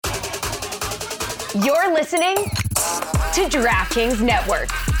You're listening to DraftKings Network.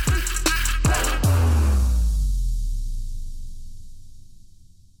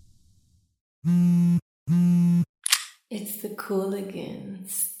 It's the Cooligan,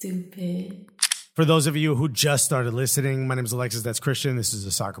 stupid. For those of you who just started listening, my name is Alexis. That's Christian. This is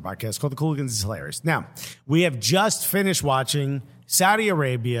a soccer podcast called The Cooligans. It's hilarious. Now, we have just finished watching Saudi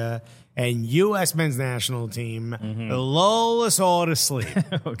Arabia and U.S. men's national team lull us all to sleep.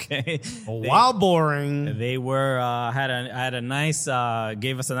 Okay. While boring. They were had a nice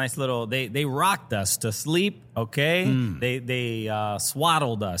gave us a nice little they rocked us to sleep. Okay. They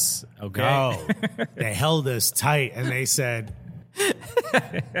swaddled us. Okay. No, they held us tight and they said,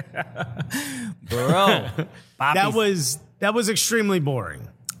 bro, that was extremely boring.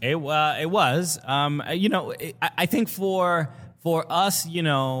 It was. I think for us,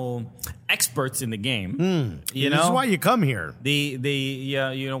 experts in the game, this is why you come here.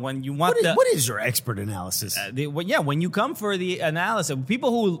 When you want what is your expert analysis? When you come for the analysis, people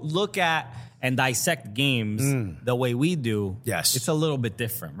who look at and dissect games the way we do, yes, it's a little bit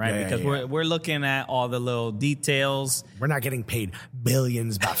different, right? Because we're looking at all the little details. We're not getting paid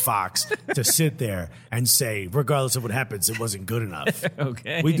billions by Fox to sit there and say, regardless of what happens, it wasn't good enough.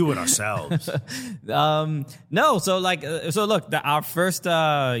 Okay, we do it ourselves. No, so look, our first,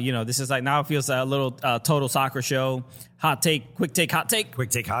 this is like now it feels a little total soccer show. Hot take, quick take, hot take. Quick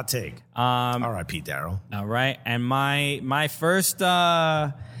take, hot take. R.I.P. Daryl. All right, and my first.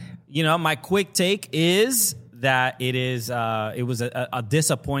 My quick take is that it was a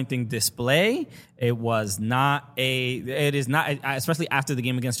disappointing display. It is not, especially after the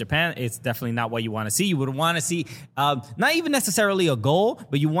game against Japan, it's definitely not what you want to see. You would want to see, not even necessarily a goal,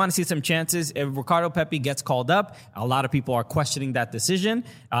 but you want to see some chances. If Ricardo Pepi gets called up, a lot of people are questioning that decision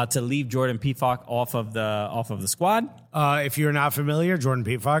to leave Jordan Pefok off of the squad. If you're not familiar, Jordan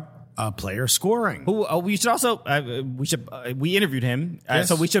Pefok, player scoring. Who we should also we interviewed him,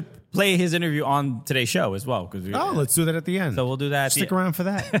 so we should play his interview on today's show as well. Let's do that at the end. So we'll do that. Stick around for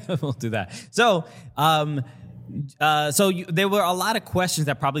that. We'll do that. So, there were a lot of questions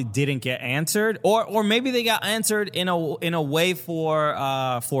that probably didn't get answered, or maybe they got answered in a way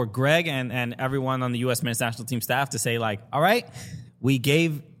for Greg and everyone on the U.S. men's national team staff to say like, all right, we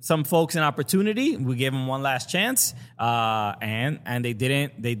gave some folks an opportunity. We gave them one last chance, and they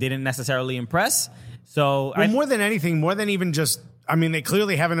didn't necessarily impress. So, more than anything, more than even just, they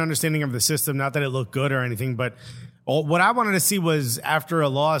clearly have an understanding of the system. Not that it looked good or anything, but what I wanted to see was after a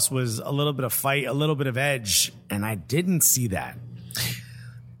loss was a little bit of fight, a little bit of edge, and I didn't see that.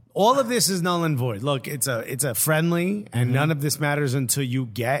 All of this is null and void. Look, it's a friendly, and none of this matters until you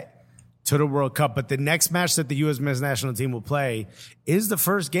get to the World Cup. But the next match that the U.S. men's national team will play is the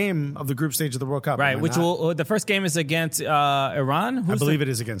first game of the group stage of the World Cup. Right, the first game is against Iran? I believe it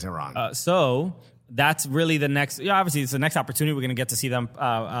is against Iran. So that's really the next, obviously it's the next opportunity. We're going to get to see them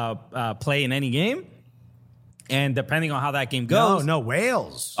play in any game. And depending on how that game goes. No,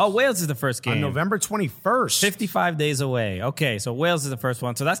 Wales. Oh, Wales is the first game. On November 21st. 55 days away. Okay, so Wales is the first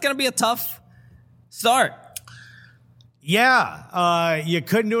one. So that's going to be a tough start. Yeah, you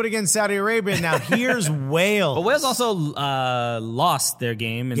couldn't do it against Saudi Arabia. Now here's Wales. But Wales also lost their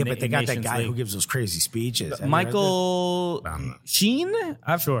game. But they got that guy League. Who gives those crazy speeches. Michael Sheen?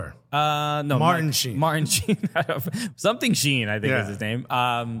 I'm sure. No, Martin Sheen. Martin Sheen. Something Sheen, I think is his name.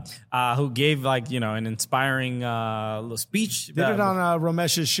 Who gave an inspiring little speech. Did it on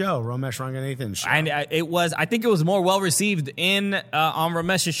Ramesh's show, Ramesh Ranganathan's show. And I think it was more well received on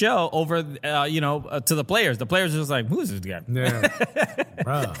Ramesh's show over to the players. The players were just like, who's this guy? Yeah.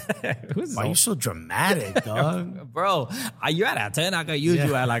 Bro. Why are you so dramatic, dog? Bro, you're at a 10. I could use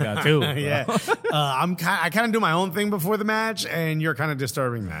you at like a 2. Yeah. I kind of do my own thing before the match, and you're kind of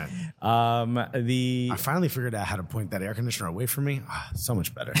disturbing that. I finally figured out how to point that air conditioner away from me. So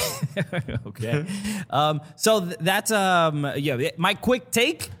much better. Okay. So that's my quick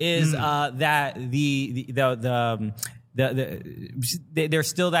take is that there's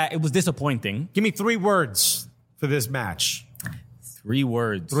still that it was disappointing. Give me 3 words for this match. 3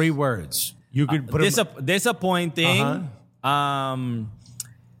 words. 3 words. You could put disappointing.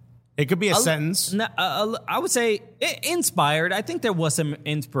 It could be a sentence. I would say inspired. I think there was some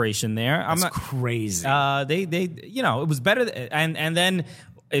inspiration there. That's crazy. It was better. And then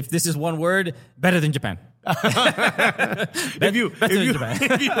if this is one word, better than Japan. If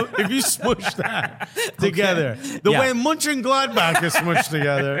you smush that together, the way Mönchengladbach is smushed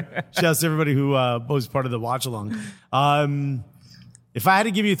together. Shouts to everybody who was part of the watch along. If I had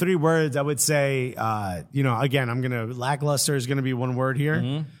to give you 3 words, I would say, again, lackluster is gonna be one word here.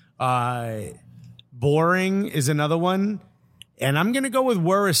 Mm-hmm. Boring is another one. And I'm going to go with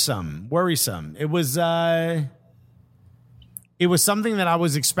worrisome. It was something that I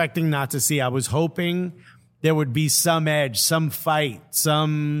was expecting not to see. I was hoping there would be some edge, some fight,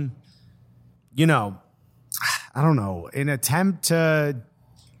 some, I don't know, an attempt to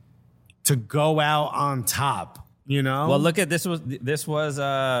go out on top, Well, look at this was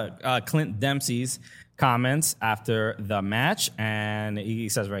Clint Dempsey's comments after the match, and he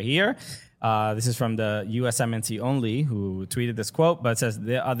says right here, this is from the USMNT only, who tweeted this quote, but it says,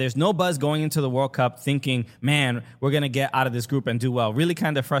 there's no buzz going into the World Cup thinking, man, we're going to get out of this group and do well. Really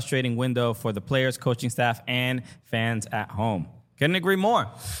kind of frustrating window for the players, coaching staff, and fans at home. Couldn't agree more.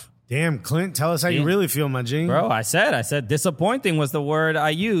 Damn, Clint, tell us how you really feel, my G. Bro, I said disappointing was the word I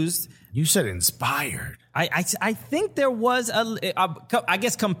used. You said inspired. I think there was I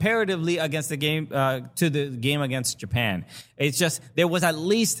guess comparatively against the game to the game against Japan, it's just there was at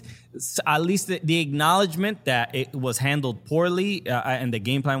least the acknowledgement that it was handled poorly and the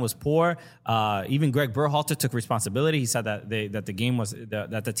game plan was poor. Even Greg Berhalter took responsibility. He said that that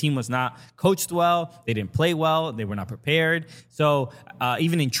the team was not coached well. They didn't play well. They were not prepared. So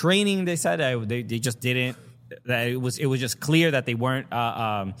even in training, they said they just didn't. That it was just clear that they weren't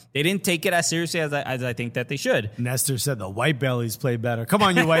they didn't take it as seriously as I think that they should. Nestor said the white bellies play better. Come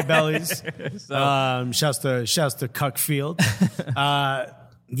on, you white bellies. Shouts to Cuckfield.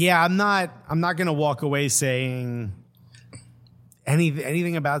 Yeah, I'm not gonna walk away saying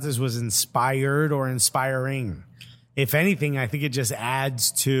anything about this was inspired or inspiring. If anything, I think it just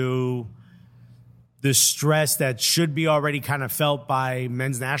adds to the stress that should be already kind of felt by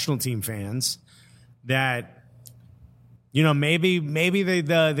men's national team fans. That, maybe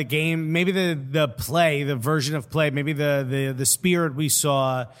the game, maybe the play, the version of play, maybe the spirit we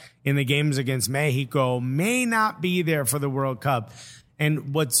saw in the games against Mexico may not be there for the World Cup.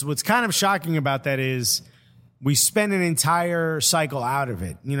 And what's kind of shocking about that is we spent an entire cycle out of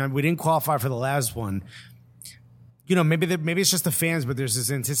it. We didn't qualify for the last one. Maybe it's just the fans, but there's this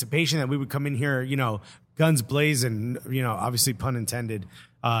anticipation that we would come in here, guns blazing, obviously pun intended.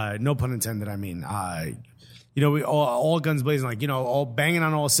 No pun intended, I mean. We all guns blazing, all banging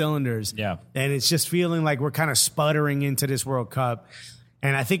on all cylinders. Yeah. And it's just feeling like we're kind of sputtering into this World Cup.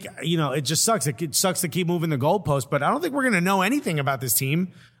 And I think, it just sucks. It sucks to keep moving the goalpost, but I don't think we're going to know anything about this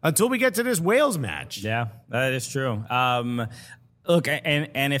team until we get to this Wales match. Yeah, that is true. Look,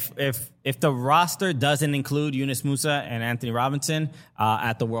 and if the roster doesn't include Yunus Musa and Anthony Robinson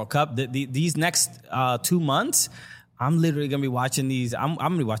at the World Cup, these next 2 months, I'm literally going to be watching these. I'm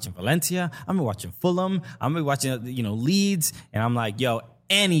going to be watching Valencia. I'm going to be watching Fulham. I'm going to be watching, Leeds. And I'm like, yo,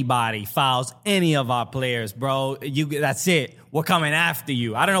 anybody fouls any of our players, bro, that's it. We're coming after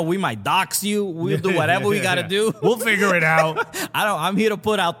you. I don't know. We might dox you. We'll do whatever we got to do. We'll figure it out. I'm here to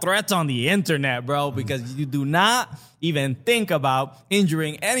put out threats on the internet, bro, because you do not even think about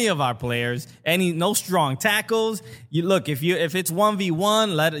injuring any of our players. No strong tackles. If it's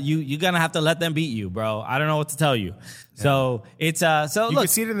 1v1, you're gonna have to let them beat you, bro. I don't know what to tell you. Yeah. So it's so you can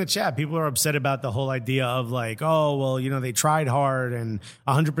see it in the chat. People are upset about the whole idea of they tried hard and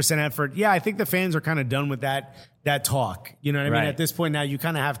 100% effort. Yeah, I think the fans are kind of done with that talk. You know what I mean? At this point now, you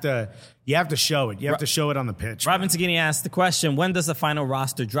kind of have to show it. You have to show it on the pitch. Robin Sagini asked the question, when does the final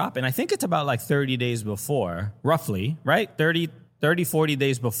roster drop? And I think it's about 30 days before, roughly, right? 40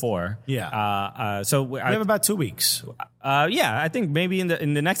 days before. Yeah. So we have about 2 weeks. I think maybe in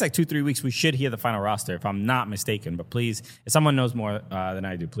the next 2-3 weeks, we should hear the final roster, if I'm not mistaken. But please, if someone knows more than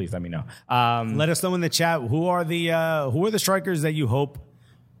I do, please let me know. Let us know in the chat, who are the strikers that you hope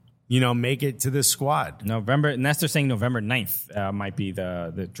make it to this squad? Nestor saying November 9th might be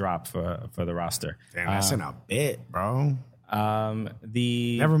the drop for the roster. Damn, that's in a bit, bro.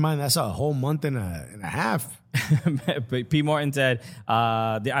 Never mind, that's a whole month and a half. But P. Morton said,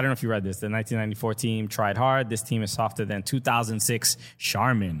 I don't know if you read this, the 1994 team tried hard. This team is softer than 2006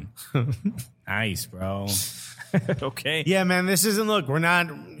 Charmin. Nice, bro. Okay. Yeah, man, this isn't, look, we're not,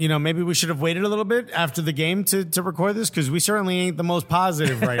 maybe we should have waited a little bit after the game to record this, because we certainly ain't the most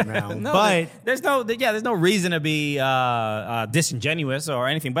positive right now. No, but there's no reason to be disingenuous or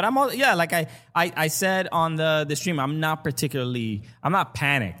anything. But I said on the stream, I'm not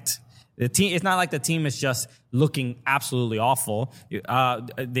panicked. The team, it's not like the team is just looking absolutely awful.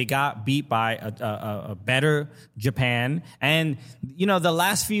 They got beat by a better Japan. And, the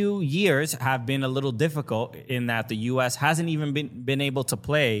last few years have been a little difficult in that the U.S. hasn't even been able to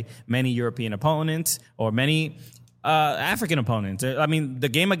play many European opponents or many African opponents. I mean, the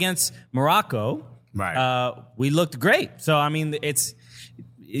game against Morocco, right. We looked great. So, I mean, it's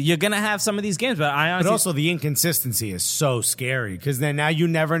you're going to have some of these games, but I honestly... But also the inconsistency is so scary because then now you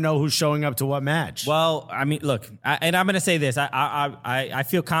never know who's showing up to what match. Well, I mean, look, and I'm going to say this. I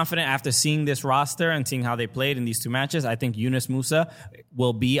feel confident after seeing this roster and seeing how they played in these two matches. I think Yunus Musa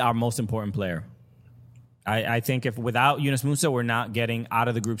will be our most important player. I think if without Yunus Musa, we're not getting out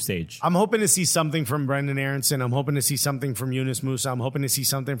of the group stage. I'm hoping to see something from Brendan Aronson. I'm hoping to see something from Yunus Musa. I'm hoping to see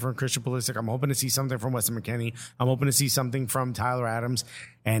something from Christian Pulisic. I'm hoping to see something from Weston McKennie. I'm hoping to see something from Tyler Adams.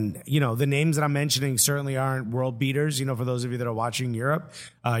 And, the names that I'm mentioning certainly aren't world beaters, for those of you that are watching Europe,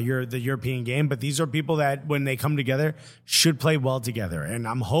 the European game. But these are people that, when they come together, should play well together. And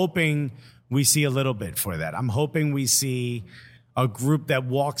I'm hoping we see a little bit for that. I'm hoping we see a group that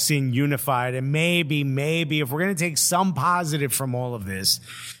walks in unified, and maybe if we're going to take some positive from all of this,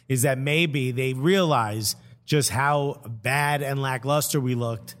 is that maybe they realize just how bad and lackluster we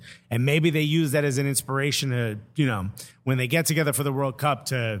looked, and maybe they use that as an inspiration to, when they get together for the World Cup,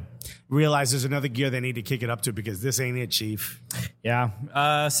 to realize there's another gear they need to kick it up to because this ain't it, Chief.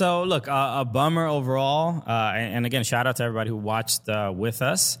 Yeah. So look, a bummer overall, and again, shout out to everybody who watched with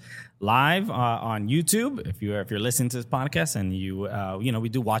us live on YouTube. If you're listening to this podcast and we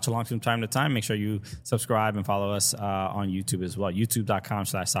do watch along from time to time, make sure you subscribe and follow us on YouTube as well.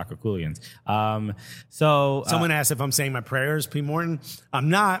 YouTube.com/soccercooligans. So someone asked if I'm saying my prayers, P. Morton. I'm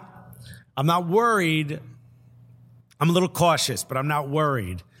not worried. I'm a little cautious, but I'm not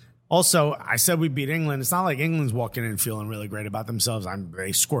worried. Also, I said we beat England. It's not like England's walking in feeling really great about themselves.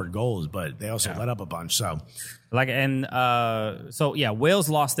 They scored goals, but they also let up a bunch. So, Wales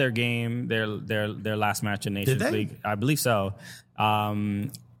lost their game, their last match in Nations League. I believe so.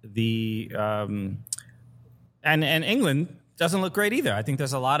 And England doesn't look great either. I think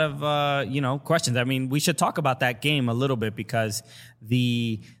there's a lot of questions. I mean, we should talk about that game a little bit because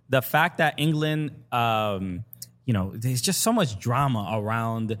the fact that England, there's just so much drama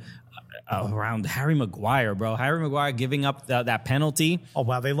around Harry Maguire, bro. Harry Maguire giving up that penalty. Oh,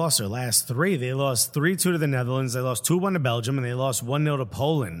 wow. They lost their last three. They lost 3-2 to the Netherlands. They lost 2-1 to Belgium, and they lost 1-0 to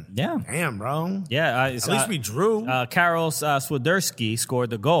Poland. Yeah. Damn, bro. Yeah. At least we drew. Karol Swiderski scored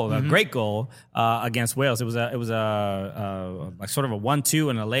the goal, a great goal against Wales. It was a sort of a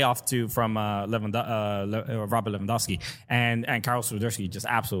 1-2 and a layoff from Robert Lewandowski. And Karol Swiderski just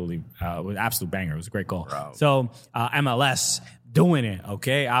absolutely was an absolute banger. It was a great goal. Bro. So MLS doing it,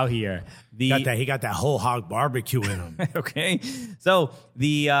 okay, out here. He got that whole hog barbecue in him. Okay, so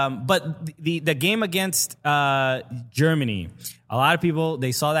the game against Germany, a lot of people,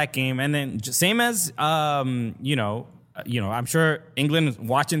 they saw that game, and then same as I'm sure England is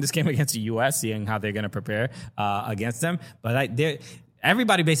watching this game against the U.S., seeing how they're going to prepare against them, but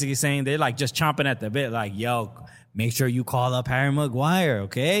everybody basically saying they're like just chomping at the bit, like, yo, make sure you call up Harry Maguire,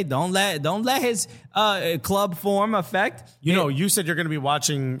 okay? Don't let his club form affect. You said you're going to be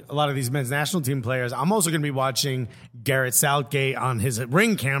watching a lot of these men's national team players. I'm also going to be watching Gareth Southgate on his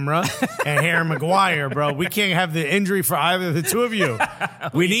ring camera and Harry Maguire, bro. We can't have the injury for either of the two of you.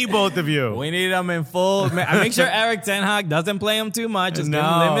 We need both of you. We need them in full. Make sure Erik ten Hag doesn't play him too much. Just give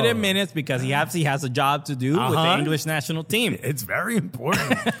him limited minutes because he obviously has a job to do with the English national team. It's very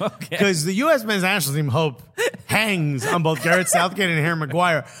important because the U.S. men's national team hope hangs on both Gareth Southgate and Harry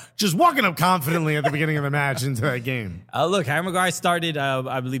Maguire just walking up confidently at the beginning of the match into that game. Look, Harry Maguire started,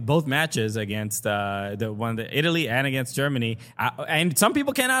 I believe, both matches against Italy and against Germany. And some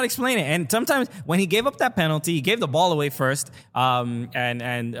people cannot explain it. And sometimes when he gave up that penalty, he gave the ball away first. Who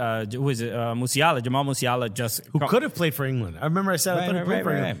was it? Musiala, Jamal Musiala, who could have played for England. I remember I said I thought he played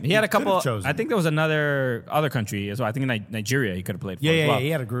for England. He had a couple. I think there was other country as well. I think in Nigeria he could have played for as well. He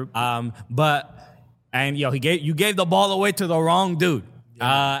had a group. You gave the ball away to the wrong dude.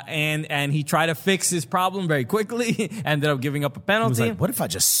 And he tried to fix his problem very quickly. Ended up giving up a penalty. He was like, what if I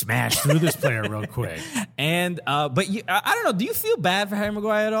just smash through this player real quick? And I don't know. Do you feel bad for Harry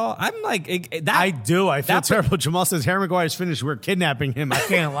Maguire at all? I'm like that. I do. I feel terrible. Jamal says Harry Maguire's finished. We're kidnapping him. I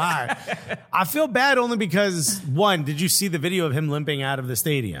can't lie. I feel bad only because, one, did you see the video of him limping out of the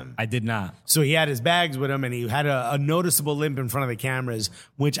stadium? I did not. So he had his bags with him, and he had a noticeable limp in front of the cameras,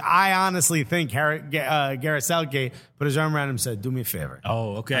 which I honestly think Gareth Southgate put his arm around him and said, do me a favor.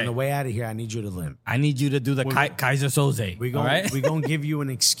 Oh, okay. On the way out of here, I need you to limp. I need you to do the Kaiser Soze. We're going to give you an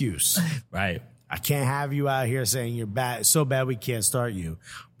excuse. Right. I can't have you out here saying you're bad, so bad we can't start you.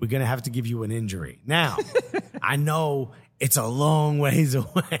 We're going to have to give you an injury. Now, I know it's a long ways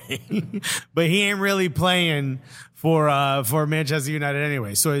away, but he ain't really playing for Manchester United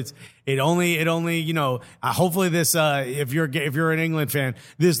anyway. So it only hopefully this if you're an England fan,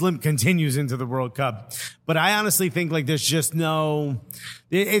 this limp continues into the World Cup. But I honestly think like there's just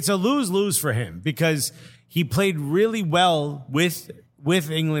it's a lose-lose for him because he played really well with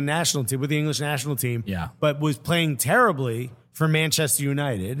with England national team, with the English national team, Yeah. but was playing terribly for Manchester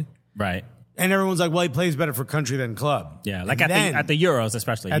United. Right. And everyone's like, well, he plays better for country than club. Yeah, like And at the Euros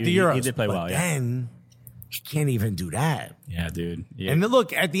especially. At the Euros. He did play but well, yeah. then he can't even do that. Yeah, dude. Yeah. And then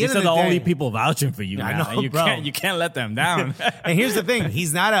look, at the These end are of the the day, only people vouching for you I now. know, and you bro. can't let them down. And here's the thing.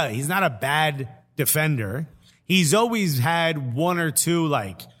 He's not a bad defender. He's always had one or two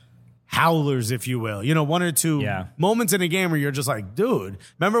like howlers, if you will. You know, one or two moments in a game where you're just like, dude,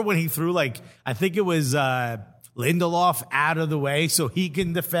 remember when he threw like, I think it was Lindelof out of the way so he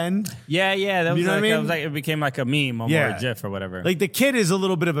can defend? Yeah. That was, You know what I mean? That was like, it became like a meme or more a GIF or whatever. Like the kid is a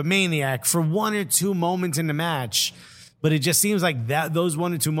little bit of a maniac for one or two moments in the match, but it just seems like that those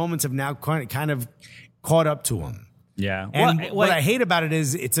one or two moments have now kind of caught up to him. Yeah. And what I hate about it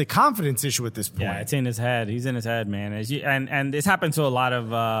is it's a confidence issue at this point. Yeah, it's in his head. He's in his head, man. And this happens to a lot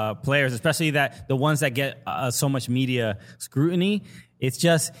of players, especially the ones that get so much media scrutiny. It's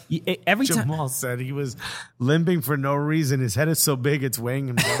just every time. Jamal said he was limping for no reason. His head is so big, it's weighing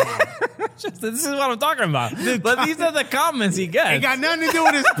him down. This is what I'm talking about. But these are the comments he gets. It got nothing to do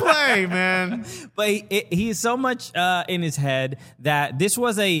with his play, man. But he's so much in his head that this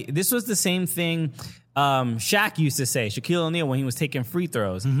was the same thing Shaq used to say, Shaquille O'Neal, when he was taking free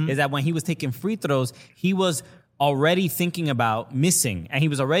throws, is that when he was taking free throws, he was already thinking about missing, and he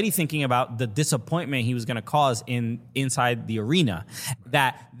was already thinking about the disappointment he was going to cause inside the arena.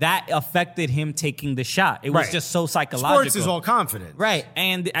 That affected him taking the shot. It was just so psychological. Sports is all confidence, right?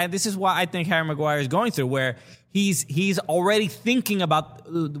 And this is why I think Harry Maguire is going through, where he's already thinking about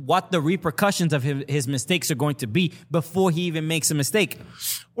what the repercussions of his mistakes are going to be before he even makes a mistake.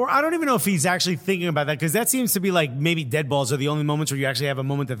 Or I don't even know if he's actually thinking about that, because that seems to be like maybe dead balls are the only moments where you actually have a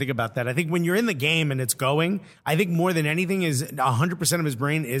moment to think about that. I think when you're in the game and it's going, I think more than anything is 100% of his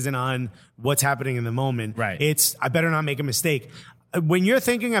brain isn't on what's happening in the moment. Right. It's, I better not make a mistake. When you're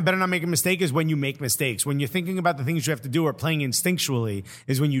thinking, I better not make a mistake, is when you make mistakes. When you're thinking about the things you have to do or playing instinctually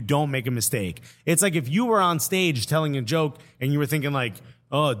is when you don't make a mistake. It's like if you were on stage telling a joke and you were thinking like,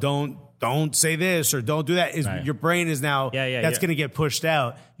 oh, don't say this or don't do that. Your brain is now, that's going to get pushed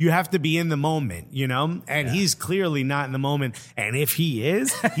out. You have to be in the moment, you know? And he's clearly not in the moment. And if he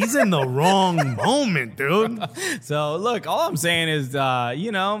is, he's in the wrong moment, dude. So look, all I'm saying is, head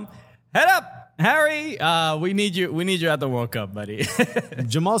up. Harry, we need you at the World Cup, buddy.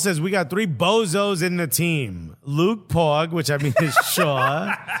 Jamal says we got 3 bozos in the team. Luke Pog, which I mean is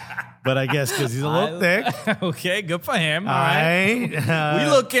Shaw, but I guess because he's a little thick. Okay, good for him. All right. We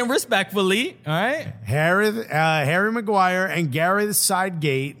look in respectfully. All right. Harry Maguire and Gareth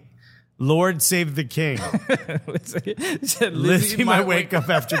Sidegate. Lord save the king. Lizzie might wake up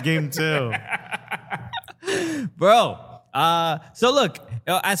after game 2. Bro. So look,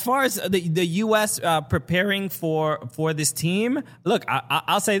 as far as the U.S. Preparing for this team, look,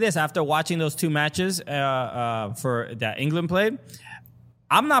 I'll say this: after watching those 2 matches for that England played,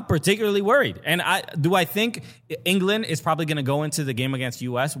 I'm not particularly worried. And I think England is probably going to go into the game against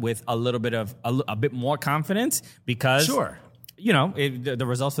U.S. with a little bit of a bit more confidence because, the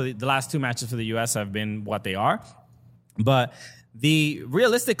results of the last 2 matches for the U.S. have been what they are, but.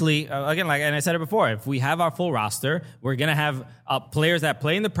 Realistically, again, and I said it before, if we have our full roster, we're going to have players that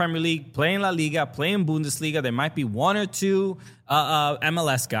play in the Premier League, play in La Liga, play in Bundesliga. There might be 1 or 2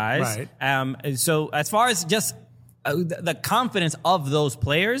 MLS guys. Right. So as far as just the confidence of those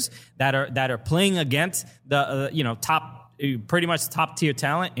players that are playing against the pretty much top tier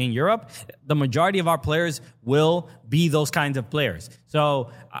talent in Europe, the majority of our players will be those kinds of players. So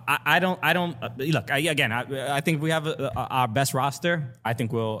I think if we have our best roster, I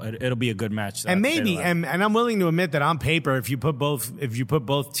think it'll be a good match. And maybe, and I'm willing to admit that on paper, if you put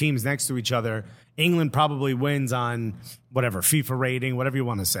both teams next to each other, England probably wins on whatever FIFA rating, whatever you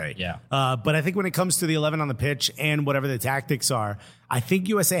want to say. Yeah. But I think when it comes to the 11 on the pitch and whatever the tactics are, I think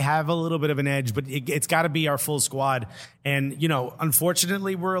USA have a little bit of an edge, but it's got to be our full squad. And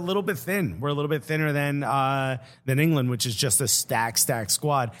unfortunately, we're a little bit thin. We're a little bit thinner than England, which is just a stacked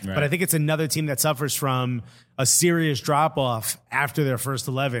squad. Right. But I think it's another team that suffers from a serious drop-off after their first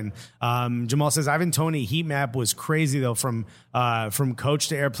 11. Jamal says, Ivan Toney heat map was crazy, though, from coach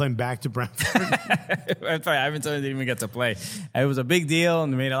to airplane back to Brentford. That's right. Ivan Toney didn't even get to play. It was a big deal,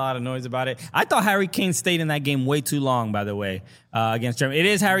 and they made a lot of noise about it. I thought Harry Kane stayed in that game way too long, by the way, against Germany. It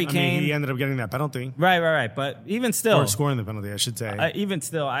is Harry Kane. He ended up getting that penalty. Right. But even still. Or scoring the penalty, I should say. Even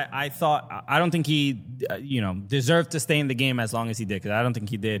still, I don't think he, deserved to stay in the game as long as he did, because I don't think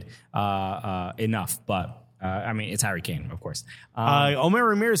he did enough, but... it's Harry Kane, of course. Omar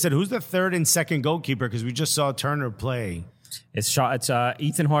Ramirez said, who's the third and second goalkeeper? Because we just saw Turner play. It's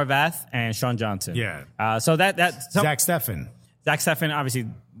Ethan Horvath and Sean Johnson. Yeah. So that Zach Steffen. Zach Steffen obviously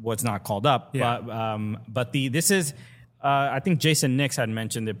was not called up, but this is. I think Jason Nix had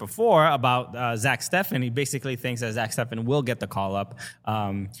mentioned it before about Zach Steffen. He basically thinks that Zach Steffen will get the call up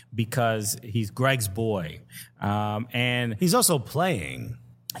because he's Greg's boy, and he's also playing.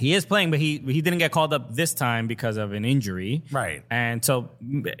 He is playing, but he didn't get called up this time because of an injury, right? And so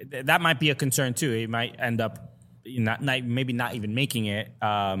that might be a concern too. He might end up maybe not even making it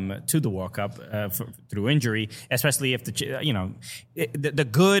to the World Cup through injury, especially if the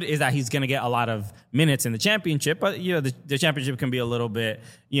good is that he's going to get a lot of minutes in the championship, but the championship can be a little bit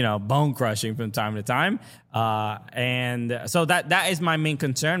bone crushing from time to time, and so that is my main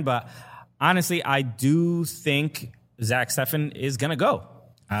concern. But honestly, I do think Zach Steffen is going to go.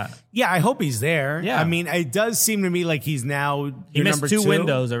 I hope he's there. Yeah, I mean, it does seem to me like he's now he missed number 2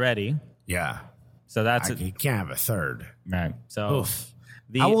 windows already. Yeah. So he can't have a third. Right. So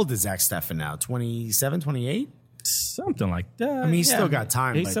how old is Zach Steffen now? 27, 28? Something like that. I mean, he's still got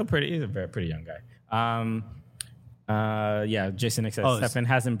time. He's still pretty. He's a pretty young guy. Jason Nix says Steffen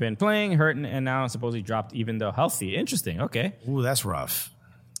hasn't been playing, hurt, and now supposedly dropped even though healthy. Interesting. Okay. Ooh, that's rough.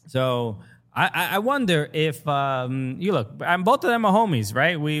 So I wonder if you look. Both of them are homies,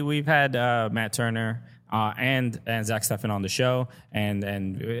 right? We've had Matt Turner. And Zach Steffen on the show,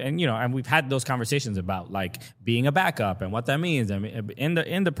 and we've had those conversations about like being a backup and what that means. I mean,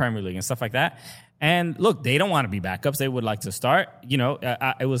 in the Premier League and stuff like that. And look, they don't want to be backups; they would like to start.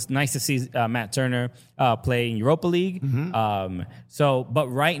 It was nice to see Matt Turner play in Europa League. Mm-hmm. But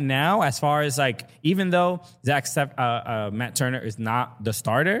right now, as far as like, even though Matt Turner is not the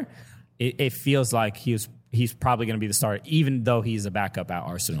starter, it feels like he's probably going to be the starter, even though he's a backup at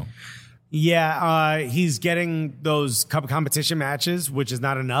Arsenal. Yeah, he's getting those cup competition matches, which is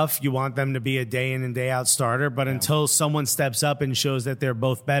not enough. You want them to be a day in and day out starter, but until someone steps up and shows that they're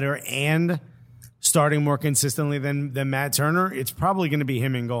both better and starting more consistently than Matt Turner, it's probably going to be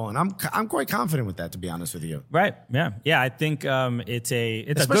him in goal. And I'm quite confident with that, to be honest with you. Right. Yeah. I think it's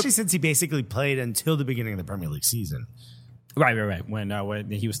especially since he basically played until the beginning of the Premier League season. Right.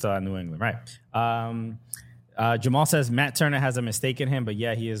 When he was still at New England. Right. Jamal says Matt Turner has a mistake in him, but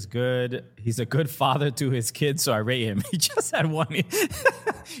yeah, he is good. He's a good father to his kids, so I rate him. He just had one.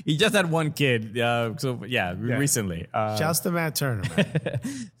 He just had one kid. Recently. Shouts to Matt Turner, man.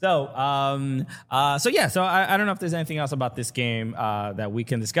 So I don't know if there's anything else about this game that we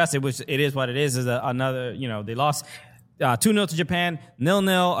can discuss. It is what it is. Is another. They lost 2-0 to Japan,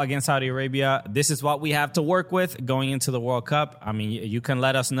 0-0 against Saudi Arabia. This is what we have to work with going into the World Cup. I mean, you can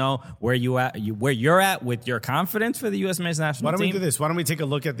let us know where you're at with your confidence for the U.S. men's national team. Why don't we do this? Why don't we take a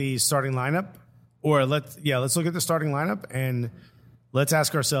look at the starting lineup? Or let's look at the starting lineup and let's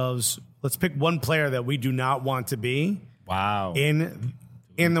ask ourselves, let's pick one player that we do not want to be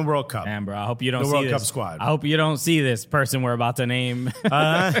in the World Cup. Man, bro, I hope you don't see World this. Cup squad. I hope you don't see this person we're about to name.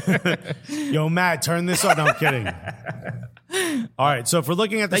 Yo, Matt, turn this on. No, I'm kidding. All right, so if we're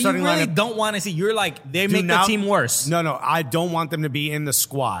looking at the starting lineup, you really don't want to see. You're like, they make the team worse. No, I don't want them to be in the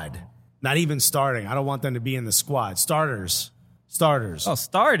squad. Not even starting. I don't want them to be in the squad. Starters. Oh,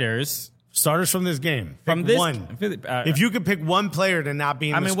 starters? Starters from this game. Pick one. If you could pick one player to not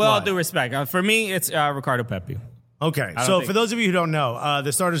be in the squad. With all due respect, for me, it's Ricardo Pepi. Okay, so for those of you who don't know,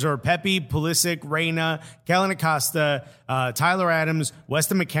 the starters are Pepe, Pulisic, Reina, Kellen Acosta, Tyler Adams,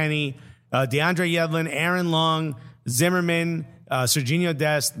 Weston McKennie, DeAndre Yedlin, Aaron Long, Zimmerman, Serginho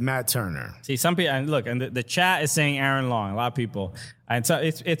Dest, Matt Turner. See, some people, and look, and the chat is saying Aaron Long, a lot of people. And so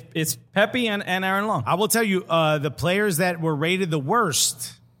it's Pepe and Aaron Long. I will tell you, the players that were rated the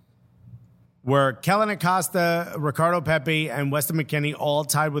worst were Kellen Acosta, Ricardo Pepi, and Weston McKennie, all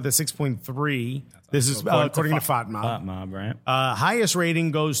tied with a 6.3. This is according to FOTMob. FOTMob, right? Highest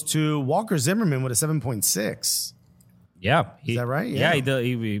rating goes to Walker Zimmerman with a 7.6. Yeah. Is that right? Yeah,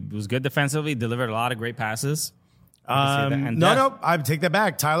 he was good defensively, delivered a lot of great passes. No, I take that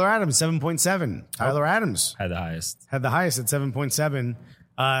back. Tyler Adams, 7.7. Tyler Adams had the highest at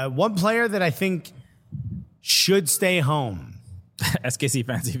 7.7. One player that I think should stay home. SKC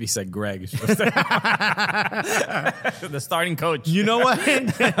fans TV said Greg. The starting coach. You know what?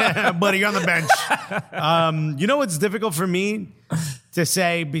 Buddy, you're on the bench. You know what's difficult for me to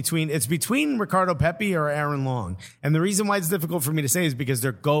say between Ricardo Pepi or Aaron Long. And the reason why it's difficult for me to say is because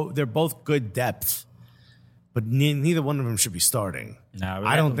they're both good depth. But neither one of them should be starting. No,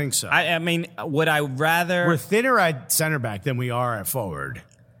 I don't think so. I mean, would I rather... We're thinner at center back than we are at forward.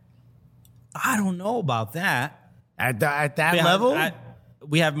 I don't know about that. At that level?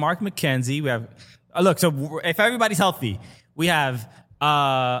 We have Mark McKenzie. We have... look, so if everybody's healthy, we have...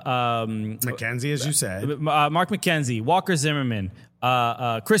 McKenzie, as you said. Mark McKenzie, Walker Zimmerman,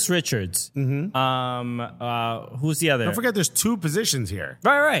 Chris Richards. Mm-hmm. Who's the other? Don't forget, there's 2 positions here.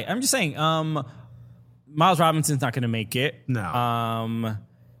 Right. I'm just saying. Miles Robinson's not going to make it. No.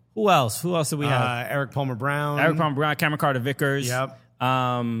 Who else? Who else do we have? Eric Palmer Brown. Cameron Carter Vickers. Yep.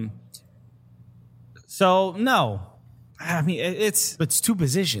 So no, I mean it's 2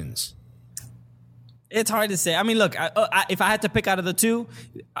 positions. It's hard to say. I mean, look, if I had to pick out of the 2,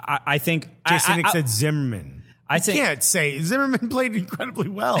 I think Jason Nick said Zimmerman. I can't say Zimmerman played incredibly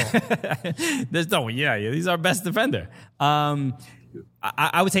well. There's no, he's our best defender.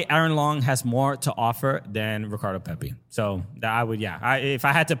 I would say Aaron Long has more to offer than Ricardo Pepi. So I would, if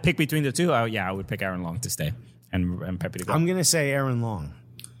I had to pick between the 2, I would pick Aaron Long to stay and Pepi to go. I'm going to say Aaron Long.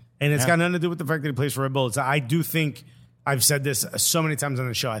 And it's got nothing to do with the fact that he plays for Red Bull. I do think, I've said this so many times on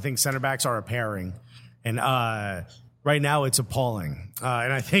the show, I think center backs are a pairing. And right now it's appalling.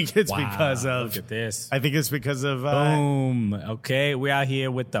 And I think it's because of... Look at this. I think it's because of... Boom. Okay, we're out here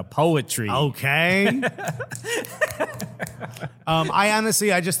with the poetry. Okay.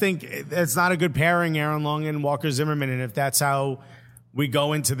 I just think it's not a good pairing, Aaron Long and Walker Zimmerman. And if that's how we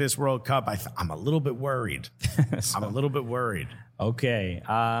go into this World Cup, I'm a little bit worried. I'm a little bit worried. Okay.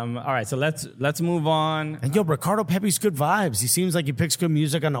 All right. So let's move on. And Ricardo Pepi's good vibes. He seems like he picks good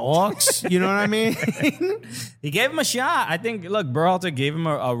music on the aux. You know what I mean? He gave him a shot. I think. Look, Berhalter gave him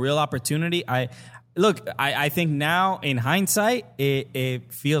a real opportunity. I think now in hindsight,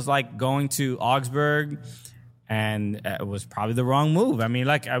 it feels like going to Augsburg, and it was probably the wrong move. I mean,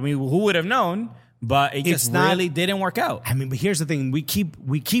 who would have known? But it just really didn't work out. I mean, but here's the thing. We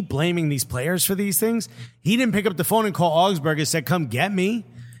keep blaming these players for these things. He didn't pick up the phone and call Augsburg and said, come get me.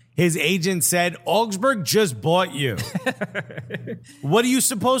 His agent said, Augsburg just bought you. What are you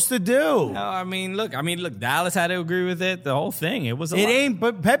supposed to do? No, I mean, look, Dallas had to agree with it. The whole thing. It was a lot.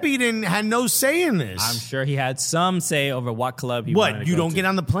 But Pepe had no say in this. I'm sure he had some say over what club he wanted to go to. You don't get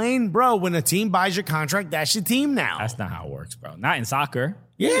on the plane? Bro, when a team buys your contract, that's your team now. That's not how it works, bro. Not in soccer.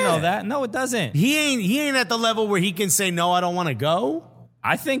 Yeah. You know that. No, it doesn't. He ain't at the level where he can say, no, I don't want to go.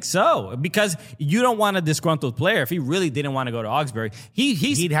 I think so, because you don't want a disgruntled player. If he really didn't want to go to Augsburg, he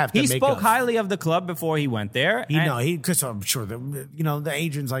spoke highly of the club before he went there. Because I'm sure the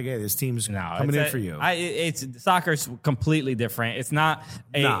agent's like, hey, this team's coming in for you. Soccer's completely different. It's not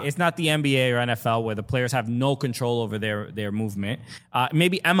the NBA or NFL where the players have no control over their movement.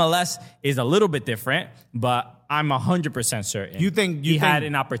 Maybe MLS is a little bit different, but I'm 100% certain. You think he had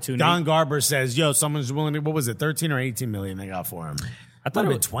an opportunity? Don Garber says, someone's willing to, what was it, 13 or 18 million they got for him? I thought it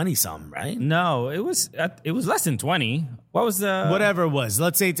was 20 something, right? No, it was less than 20. What was the whatever it was?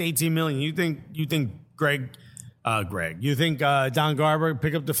 Let's say it's 18 million. You think Greg? You think Don Garber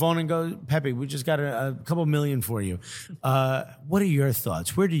pick up the phone and go, Pepe, we just got a couple million for you. What are your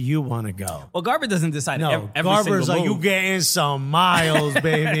thoughts? Where do you want to go? Well, Garber doesn't decide. No, Garber's like, you getting some miles,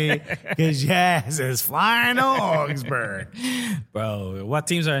 baby, because Jazz is flying to Augsburg. Bro, what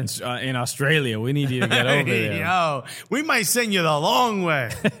teams are in Australia? We need you to get over there. We might send you the long way.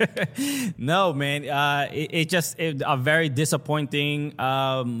 No, man. It a very disappointing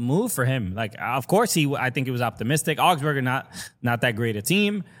move for him. Like, of course, I think it was optimistic. Augsburg are not that great a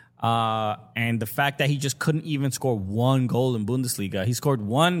team. And the fact that he just couldn't even score one goal in Bundesliga. He scored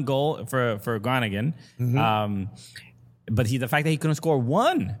one goal for Groningen. Mm-hmm. But the fact that he couldn't score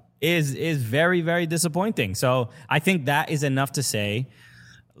one is very, very disappointing. So I think that is enough to say,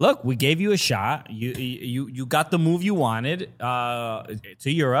 look, we gave you a shot. You got the move you wanted to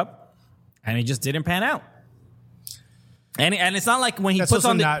Europe, and it just didn't pan out. And it's not like when he puts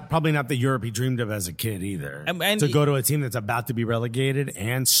on probably not the Europe he dreamed of as a kid either. And to go to a team that's about to be relegated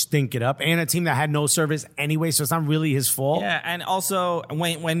and stink it up, and a team that had no service anyway, so it's not really his fault. Yeah, and also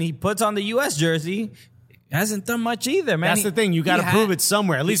when he puts on the U.S. jersey, he hasn't done much either, man. That's the thing. You got to prove it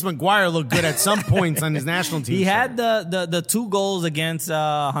somewhere. At least McGuire looked good at some points on his national team. He had the 2 goals against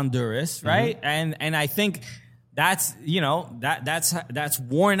Honduras, right? Mm-hmm. And I think that's that's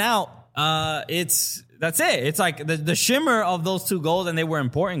worn out. That's it. It's like the shimmer of those 2 goals, and they were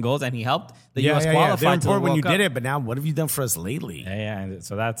important goals, and he helped the U.S. qualify. They were important when you did it, but now what have you done for us lately? Yeah.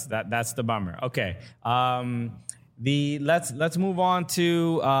 So that's the bummer. Okay. Let's move on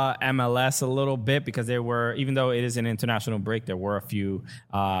to MLS a little bit, because there were, even though it is an international break, there were a few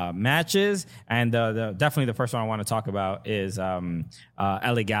matches, and definitely the first one I want to talk about is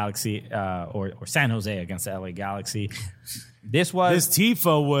LA Galaxy or San Jose against the LA Galaxy. This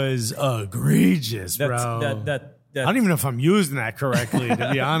tifo was egregious, bro. I don't even know if I'm using that correctly, to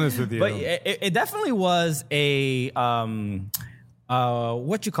be honest with you. But it definitely was a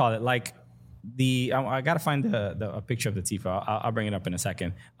what you call it, like I gotta find a picture of the tifo. I'll bring it up in a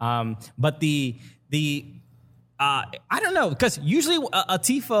second. But the I don't know, because usually a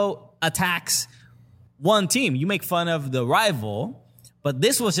tifo attacks one team. You make fun of the rival, but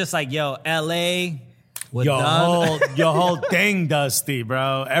this was just like, yo, LA, we're done. Your whole thing, Dusty,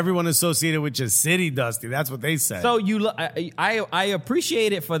 bro. Everyone associated with your city, Dusty. That's what they said. So I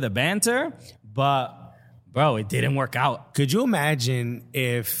appreciate it for the banter, but bro, it didn't work out. Could you imagine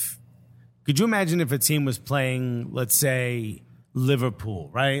if a team was playing, let's say,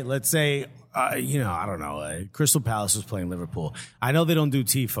 Liverpool, right? Let's say, I don't know, Crystal Palace was playing Liverpool. I know they don't do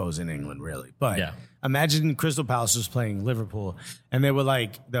tifos in England, really, but imagine Crystal Palace was playing Liverpool, and they were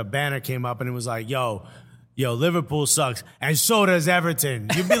like, the banner came up, and it was like, yo, Liverpool sucks, and so does Everton.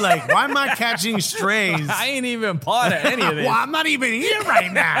 You'd be like, why am I catching strays? I ain't even part of any of this. Well, I'm not even here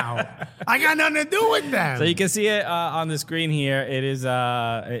right now. I got nothing to do with them. So you can see it on the screen here. It is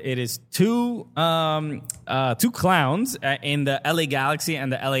two clowns in the LA Galaxy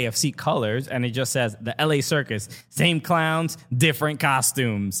and the LAFC colors, and it just says the LA Circus. Same clowns, different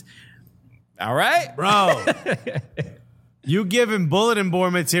costumes. All right, bro. You giving bulletin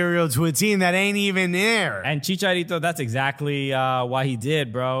board material to a team that ain't even there. And Chicharito, that's exactly what he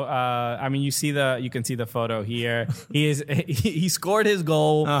did, bro. I mean, you can see the photo here. He scored his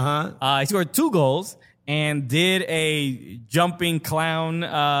goal. He scored 2 goals and did a jumping clown,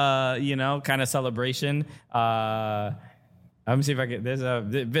 kind of celebration. Let me see if I can. There's a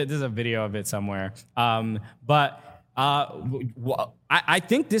video of it somewhere. I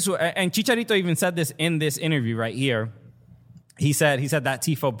think this was, and Chicharito even said this in this interview right here. He said that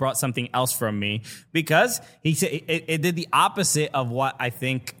tifo brought something else from me, because he said it did the opposite of what I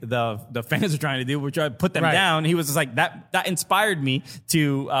think the fans are trying to do, which are put them down. He was just like, that inspired me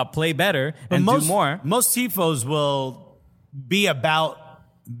to play better and do more. Most tifos will be about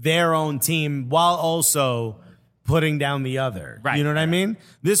their own team while also putting down the other. Right. You know what I mean?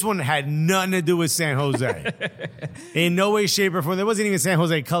 This one had nothing to do with San Jose. In no way, shape, or form. There wasn't even San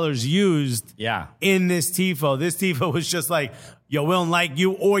Jose colors used in this tifo. This tifo was just like, yo, we don't like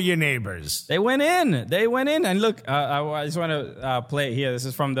you or your neighbors. They went in. And look, I just want to play it here. This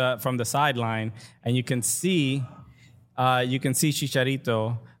is from the sideline. And you can see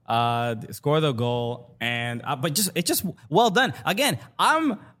Chicharito score the goal. And but it's just well done. Again,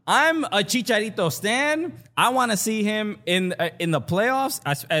 I'm a Chicharito stan. I want to see him in the playoffs,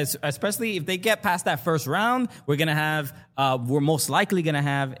 especially if they get past that first round. We're most likely gonna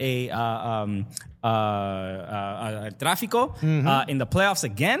have a tráfico in the playoffs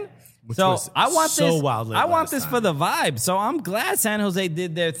again. Which so was I want so this. wildly I want last this time. for the vibe. So I'm glad San Jose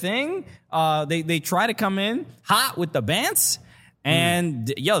did their thing. They try to come in hot with the Bants, and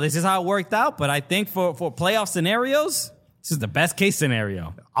this is how it worked out. But I think for playoff scenarios, this is the best case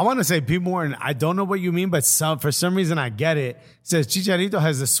scenario. I want to say, people, and I don't know what you mean, but for some reason I get it. It says Chicharito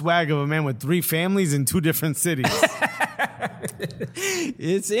has the swag of a man with 3 families in 2 different cities.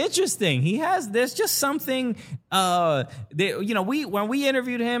 It's interesting. There's just something, when we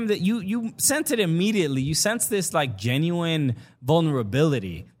interviewed him, that you sense it immediately. You sense this like genuine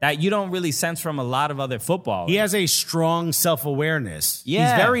vulnerability that you don't really sense from a lot of other footballers. He has a strong self-awareness.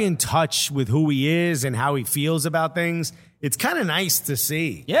 Yeah. He's very in touch with who he is and how he feels about things. It's kind of nice to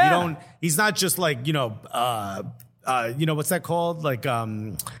see. Yeah. He's not just like, what's that called? Like, it's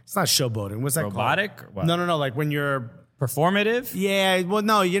not showboating. What's that Robotic? called? Or what? No. Like when you're Performative? Yeah. Well,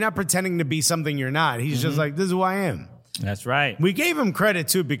 no, you're not pretending to be something you're not. He's just like, this is who I am. That's right. We gave him credit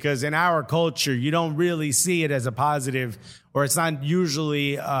too, because in our culture, you don't really see it as a positive, or it's not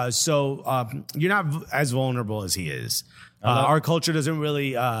usually you're not as vulnerable as he is. Our culture doesn't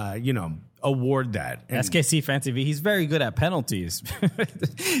really, award that. And SKC Fancy V, he's very good at penalties.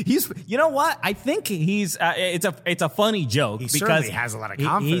 You know what? I think it's a funny joke, because certainly has a lot of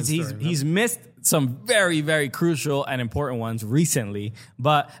confidence. He's missed some very, very crucial and important ones recently.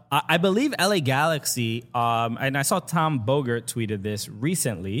 But I believe LA Galaxy, and I saw Tom Bogert tweeted this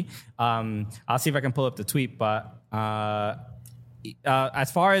recently. I'll see if I can pull up the tweet, but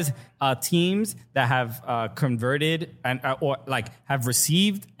as far as teams that have converted or have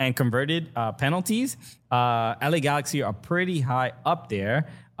received and converted penalties, LA Galaxy are pretty high up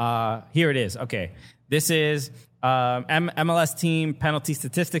there. Here it is. Okay, this is MLS team penalty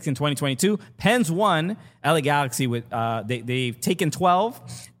statistics in 2022. Pens won. LA Galaxy with they've taken 12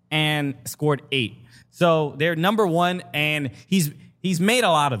 and scored 8. So they're number 1, and he's made a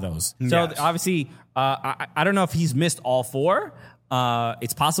lot of those. So Yes. obviously, I don't know if he's missed all 4.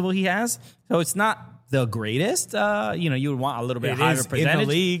 It's possible he has. So it's not the greatest. You would want a little bit It higher is in the percentage,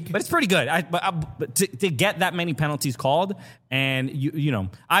 league. but it's pretty good. But to get that many penalties called, and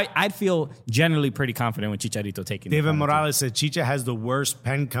I'd feel generally pretty confident with Chicharito taking. the David penalty. Morales said Chicha has the worst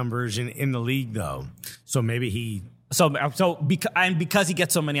pen conversion in the league, though. So maybe he. Because he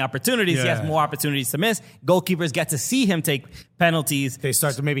gets so many opportunities, he Yeah. has more opportunities to miss. Goalkeepers get to see him take penalties. They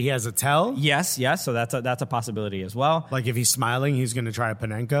start to maybe he has a tell. Yes. So that's a possibility as well. Like if he's smiling, he's going to try a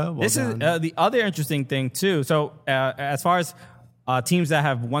Panenka. This is the other interesting thing too. So as far as teams that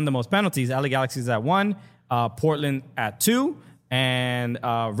have won the most penalties, LA Galaxy is at 1, Portland at 2, and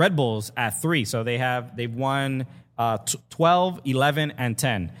Red Bulls at 3. So they've won 12, 11, and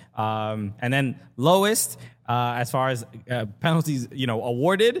 10. And then lowest as far as penalties,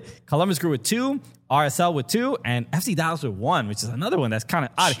 awarded, Columbus Crew with 2, RSL with 2, and FC Dallas with 1, which is another one that's kind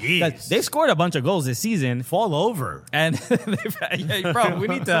of odd. Jeez. They've scored a bunch of goals this season. fall over. And, bro, we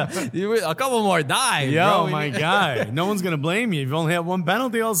need a couple more dives, Yo, bro. my guy. No one's going to blame you. You've only had one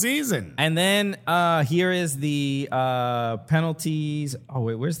penalty all season. And then here is the penalties. Oh,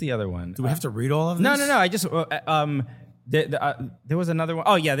 wait, where's the other one? Do we have to read all of this? No. I just there was another one.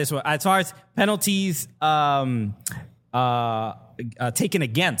 Oh, yeah, this one. As far as penalties taken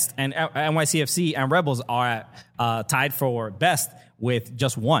against, and NYCFC and Rebels are tied for best with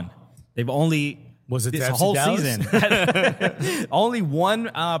just 1. They've only... Was it this FC whole Dallas? season? Only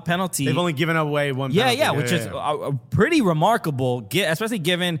 1 penalty. They've only given away one penalty. Yeah, which is pretty remarkable, especially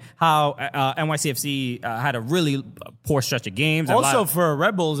given how NYCFC had a really poor stretch of games. Also, for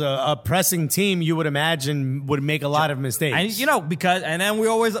Red Bulls, a pressing team, you would imagine would make a lot of mistakes. And then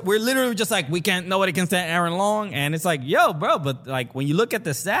we're literally just like, nobody can stand Aaron Long, and it's like, yo, bro, but like when you look at the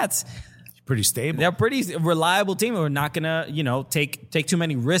stats, pretty stable. they're a pretty reliable team. We're not gonna, take too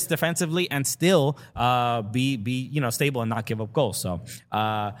many risks defensively and still be stable and not give up goals. So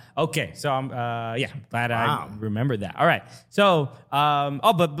okay, so I'm glad I remembered that. All right, so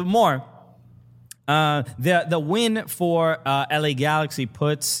but more. The win for LA Galaxy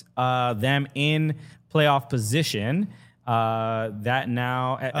puts them in playoff position. That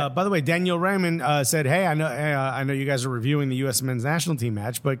now. By the way, Daniel Raymond said, "Hey, I know you guys are reviewing the U.S. men's national team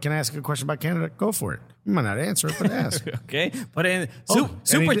match, but can I ask a question about Canada? Go for it. You might not answer it, but ask." Okay, put in Oh,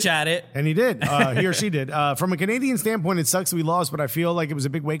 super chat it. And he did. He or she did. From a Canadian standpoint, it sucks we lost, but I feel like it was a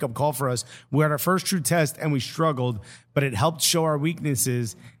big wake-up call for us. We had our first true test, and we struggled, but it helped show our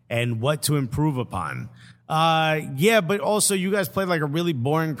weaknesses and what to improve upon. But also you guys played like a really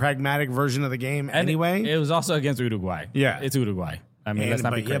boring, pragmatic version of the game anyway. It was also against Uruguay. Yeah. It's Uruguay. I mean, let's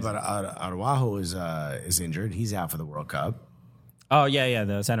not be crazy. but Araujo is injured. He's out for the World Cup. Oh, yeah,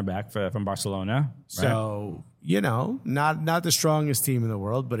 the center back from Barcelona. So, not the strongest team in the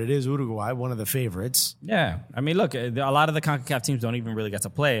world, but it is Uruguay, one of the favorites. Yeah. I mean, look, a lot of the CONCACAF teams don't even really get to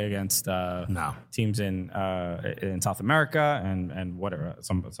play against teams in South America and whatever.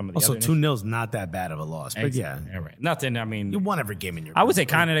 Some of the Also, other 2-0's not that bad of a loss. But yeah, right. Nothing, I mean. You won every game in your I would say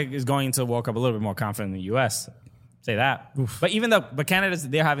Canada is going to World Cup a little bit more confident than the U.S. Say that. Oof. But Canada's,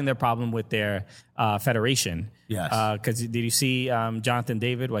 they're having their problem with their federation. Yes. Because did you see Jonathan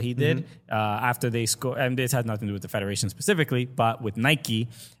David, what he did after they scored? And this has nothing to do with the federation specifically, but with Nike.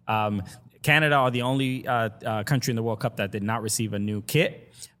 Canada are the only country in the World Cup that did not receive a new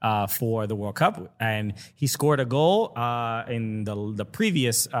kit for the World Cup. And he scored a goal in the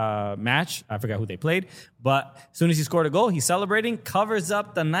previous match. I forgot who they played. But as soon as he scored a goal, he's celebrating, covers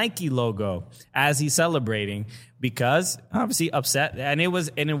up the Nike logo as he's celebrating because obviously upset. And it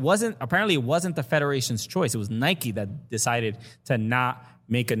wasn't the federation's choice. It was Nike that decided to not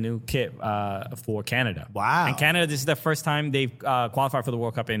make a new kit for Canada. Wow. And Canada, this is the first time they've qualified for the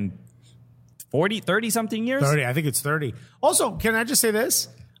World Cup in 30-something years? 30, I think it's 30. Also, can I just say this?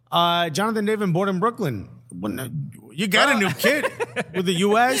 Jonathan David born in Brooklyn. You got a new kit with the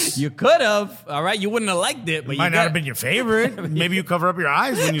U.S. You could have, all right? You wouldn't have liked it, but Might not have been your favorite. Maybe you cover up your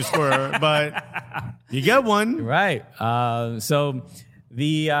eyes when you score, but you get one. Right. So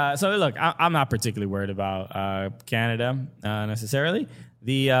look, I'm not particularly worried about Canada necessarily.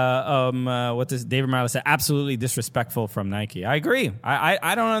 What does David Morales said? Absolutely disrespectful from Nike. I agree.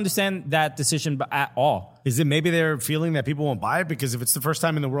 I don't understand that decision at all. Is it maybe they're feeling that people won't buy it? Because if it's the first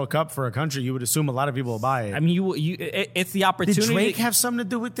time in the World Cup for a country, you would assume a lot of people will buy it. I mean, it's the opportunity. Did Drake have something to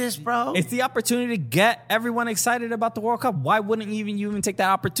do with this, bro? It's the opportunity to get everyone excited about the World Cup. Why wouldn't you even take that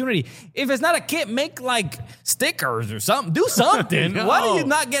opportunity? If it's not a kit, make like stickers or something. Do something. No. Why are you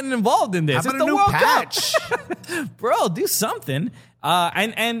not getting involved in this? How about It's a the new World patch? Cup. Bro, do something.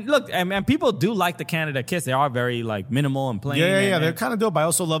 And look, and people do like the Canada kits. They are very like minimal and plain. Yeah. They're kind of dope. I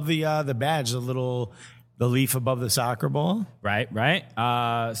also love the badge, the leaf above the soccer ball. Right.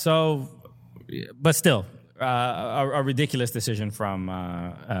 So but still, a ridiculous decision from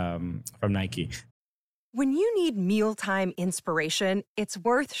Nike. When you need mealtime inspiration, it's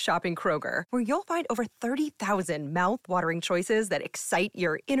worth shopping Kroger, where you'll find over 30,000 mouth-watering choices that excite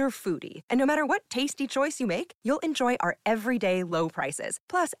your inner foodie. And no matter what tasty choice you make, you'll enjoy our everyday low prices,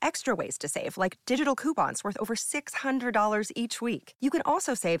 plus extra ways to save, like digital coupons worth over $600 each week. You can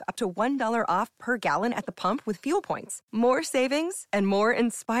also save up to $1 off per gallon at the pump with fuel points. More savings and more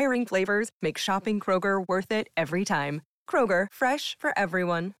inspiring flavors make shopping Kroger worth it every time. Kroger, fresh for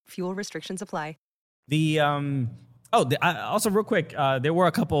everyone. Fuel restrictions apply. Also real quick, there were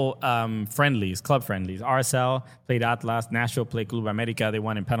a couple club friendlies. RSL played Atlas, Nashville played Club America. They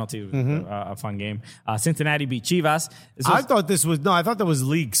won in penalty. It was a fun game. Cincinnati beat Chivas. I thought that was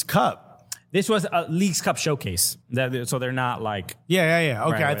League's Cup. This was a League's Cup showcase. So they're not like... Yeah.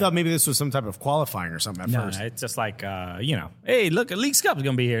 Okay, Right. I thought maybe this was some type of qualifying or something at first. No, it's just like, hey, look, League's Cup is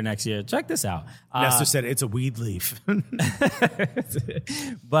going to be here next year. Check this out. Nestor said it's a weed leaf.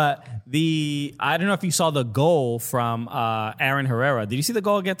 But I don't know if you saw the goal from Aaron Herrera. Did you see the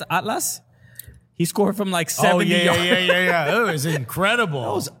goal against Atlas? He scored from like 70 yards. Yeah. It was incredible.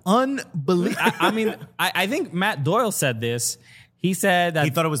 That was unbelievable. I think Matt Doyle said this. He said that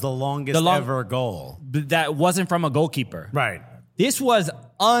he thought it was the longest ever goal. That wasn't from a goalkeeper. Right. This was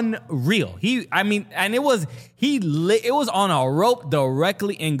unreal. It was on a rope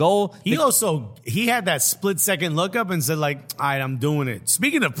directly in goal. He had that split second look up and said like, all right, I'm doing it.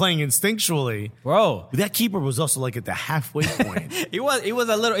 Speaking of playing instinctually, bro, that keeper was also like at the halfway point. He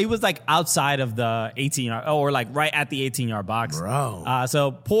was like outside of the 18-yard or like right at the 18-yard box. Bro.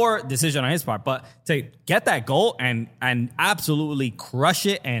 So poor decision on his part, but to get that goal and absolutely crush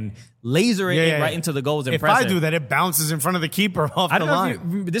it and laser it right into the goal is impressive. If I do that, it bounces in front of the keeper off the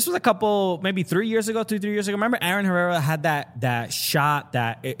line. This was maybe 3 years ago, 2-3 years ago. Remember Aaron Herrera had that shot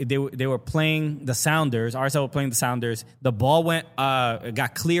that they were playing the Sounders. RSL were playing the Sounders. The ball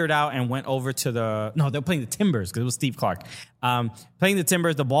got cleared out and went over to they were playing the Timbers because it was Steve Clark. Playing the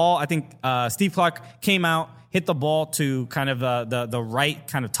Timbers, the ball, I think Steve Clark came out, hit the ball to kind of the right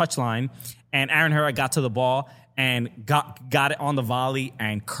kind of touch line, and Aaron Herrera got to the ball and got it on the volley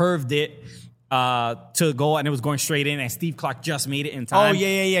and curved it to the goal, and it was going straight in, and Steve Clark just made it in time. Oh,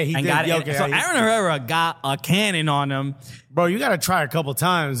 yeah. He and did. Got it. Yeah, okay. So Aaron Herrera got a cannon on him. Bro, you got to try a couple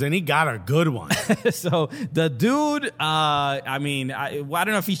times, and he got a good one. So the dude, I don't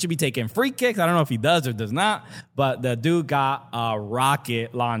know if he should be taking free kicks. I don't know if he does or does not, but the dude got a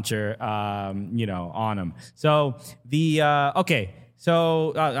rocket launcher, on him. So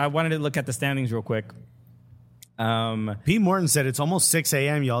I wanted to look at the standings real quick. P. Morton said it's almost 6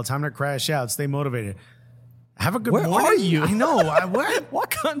 a.m., y'all. Time to crash out. Stay motivated. Have a good Where morning. are you? I know.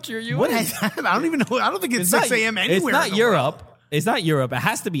 What country are you What? in? I don't even know. I don't think it's 6 a.m. anywhere. It's not in the Europe. world. It's not Europe. It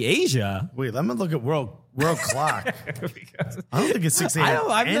has to be Asia. Wait, let me look at world clock. I don't think it's 6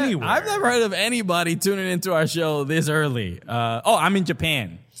 a.m. anywhere. I've never heard of anybody tuning into our show this early. I'm in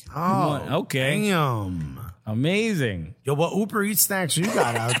Japan. Oh, okay. Damn. Amazing. Yo, what Uber Eats snacks you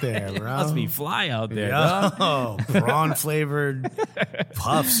got out there, bro? Must be fly out there. Yo, prawn flavored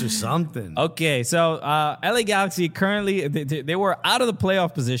puffs or something. Okay, so LA Galaxy currently they were out of the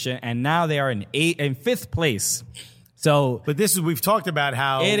playoff position, and now they are in fifth place. So, but we've talked about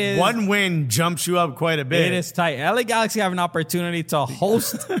how it is, one win jumps you up quite a bit. It is tight. LA Galaxy have an opportunity to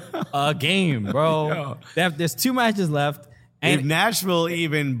host a game, bro. There's 2 matches left. And if Nashville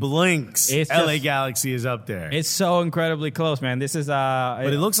even blinks, LA Galaxy is up there. It's so incredibly close, man. This is but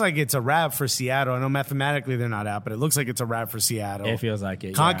it looks like it's a wrap for Seattle. I know mathematically they're not out, but it looks like it's a wrap for Seattle. It feels like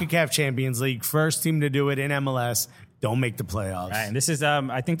it. CONCACAF Champions League, first team to do it in MLS. Don't make the playoffs. Right, and this is,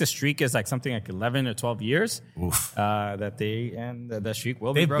 I think the streak is like something like 11 or 12 years. Oof. The streak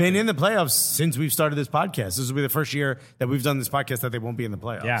will be They've broken. been in the playoffs since we've started this podcast. This will be the first year that we've done this podcast that they won't be in the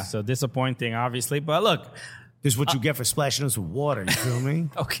playoffs. Yeah, so disappointing, obviously. But look. This is what you get for splashing us with water. You feel me?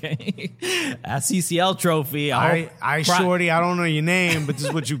 Okay. A CCL trophy. Shorty, I don't know your name, but this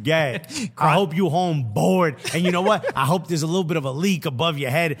is what you get. I hope you home bored. And you know what? I hope there's a little bit of a leak above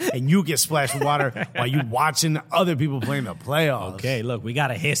your head and you get splashed with water while you watching other people playing the playoffs. Okay, look, we got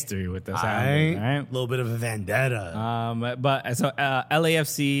a history with this. Right? Right? A little bit of a vendetta. But so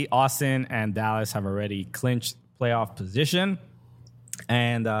LAFC, Austin, and Dallas have already clinched playoff position.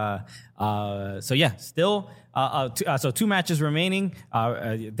 And still... so 2 matches remaining.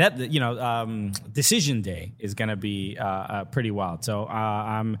 Decision day is going to be pretty wild. So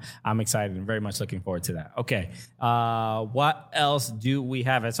I'm excited and very much looking forward to that. Okay, what else do we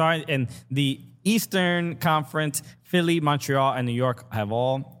have? And the Eastern Conference, Philly, Montreal, and New York have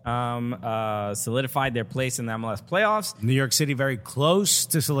all solidified their place in the MLS playoffs. New York City very close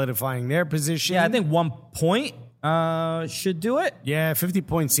to solidifying their position. Yeah, I think 1 point should do it. Yeah, 50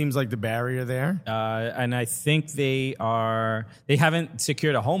 points seems like the barrier there. And I think they haven't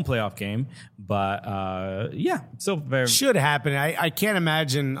secured a home playoff game, but still very Should happen. I can't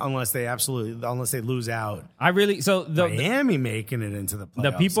imagine unless they lose out. Miami making it into the playoffs.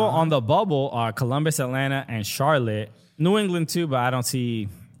 The people on the bubble are Columbus, Atlanta, and Charlotte. New England too, but I don't see.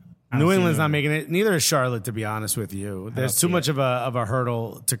 New England's not making it. Neither is Charlotte, to be honest with you. There's too much of a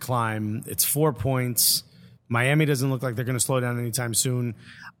hurdle to climb. It's 4 points. Miami doesn't look like they're going to slow down anytime soon.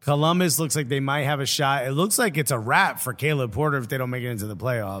 Columbus looks like they might have a shot. It looks like it's a wrap for Caleb Porter if they don't make it into the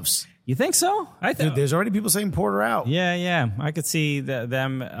playoffs. You think so? I think there's already people saying Porter out. Yeah. I could see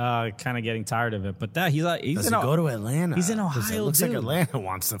them kind of getting tired of it. But he's Does he go to Atlanta? He's in Ohio. It looks like Atlanta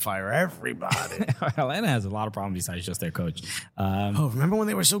wants to fire everybody. Atlanta has a lot of problems besides just their coach. Remember when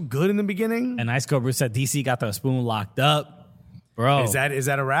they were so good in the beginning? And Ice Cobra said DC got the spoon locked up, bro. Is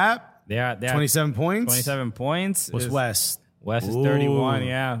that a wrap? They're 27 points. 27 points. What's West? West is 31.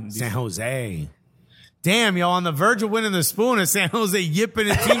 Yeah, San Jose. Damn, y'all on the verge of winning the spoon, and San Jose yipping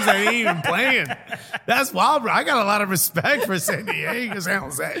at teams that ain't even playing. That's wild, bro. I got a lot of respect for San Diego, San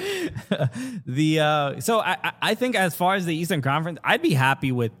Jose. So I think as far as the Eastern Conference, I'd be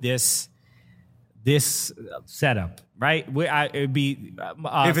happy with this setup, right? It'd be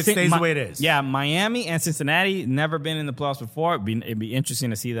if it stays the way it is. Yeah, Miami and Cincinnati never been in the playoffs before. It'd be interesting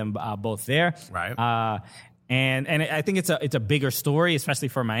to see them both there, right? And I think it's a bigger story, especially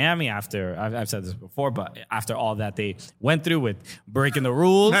for Miami. After I've said this before, but after all that they went through with breaking the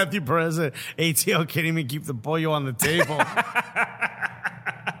rules, Matthew Perez, ATL can't even keep the pollo on the table,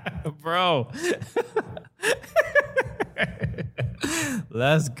 bro.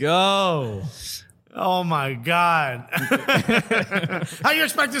 Let's go. Oh, my God. How you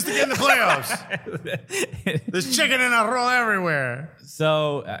expect us to get in the playoffs? There's chicken and arroz everywhere.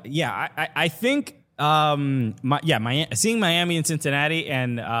 So, I think, seeing Miami and Cincinnati,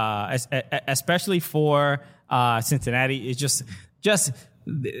 and especially for Cincinnati, is just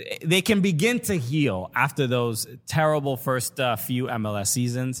they can begin to heal after those terrible first few MLS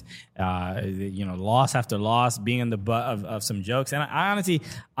seasons. Loss after loss, being in the butt of some jokes. And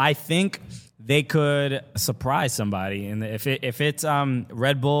I think they could surprise somebody. And if it's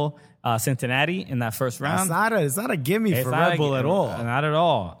Red Bull Cincinnati in that first round, it's not a gimme for Red Bull at all. Not at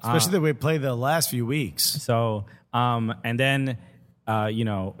all. Especially the way we played the last few weeks. So, and then.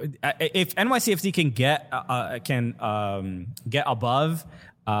 If NYCFC can get above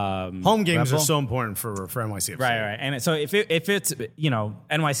home games are so important for NYCFC, right? And so if it's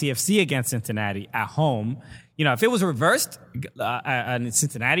NYCFC against Cincinnati at home, if it was reversed and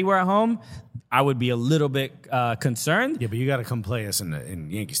Cincinnati were at home, I would be a little bit concerned. Yeah, but you got to come play us in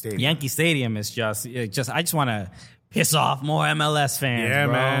Yankee Stadium. Yankee Stadium is just I just want to piss off more MLS fans. Yeah,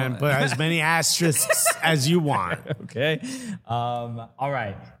 bro. man. Put as many asterisks as you want. Okay. All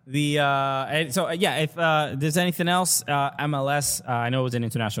right. If there's anything else, MLS, I know it was an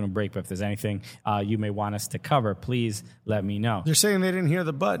international break, but if there's anything you may want us to cover, please let me know. They're saying they didn't hear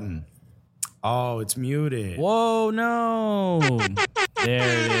the button. Oh, it's muted. Whoa, no. There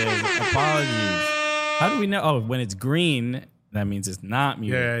it is. Apologies. How do we know? Oh, when it's green, that means it's not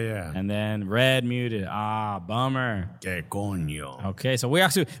muted. Yeah. And then red muted. Bummer. Que coño. Okay, so we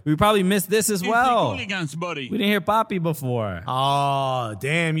probably missed this as well. Hooligans, buddy. We didn't hear Poppy before. Oh,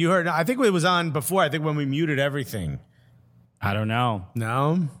 damn. You heard. I think it was on before. I think when we muted everything. I don't know.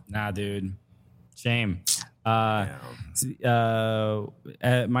 No? Nah, dude. Shame. Mike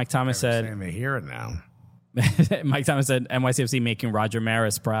Thomas said. They hear it now. Mike Thomas said NYCFC making Roger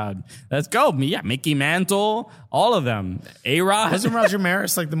Maris proud. Let's go. Yeah, Mickey Mantle, all of them. A-Rod. Wasn't Roger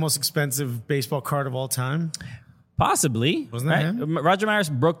Maris like the most expensive baseball card of all time? Possibly. Wasn't that him? Roger Maris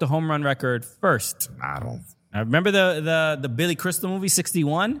broke the home run record first. I don't. I remember the Billy Crystal movie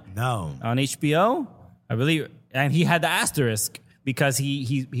 61? No. On HBO? I believe. And he had the asterisk because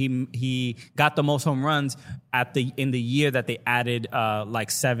he got the most home runs in the year that they added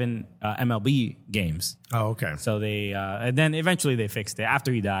 7 MLB games. Oh, okay. So they and then eventually they fixed it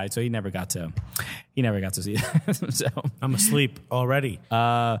after he died. So he never got to see that. So I'm asleep already.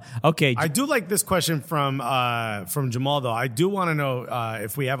 Okay. I do like this question from Jamal though. I do want to know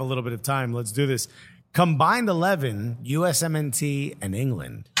if we have a little bit of time. Let's do this. Combined 11, USMNT and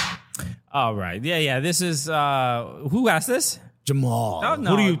England. All right. Yeah. This is who asked this? Jamal.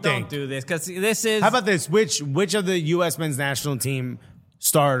 No, who do you think? Don't do this because this is. How about this? Which of the U.S. men's national team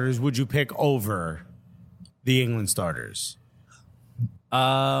starters would you pick over the England starters?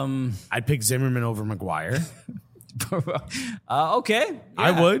 I'd pick Zimmerman over McGuire. Okay. Yeah,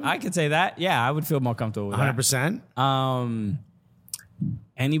 I would. I could say that. Yeah, I would feel more comfortable with 100%.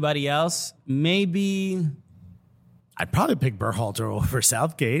 Anybody else? Maybe. I'd probably pick Berhalter over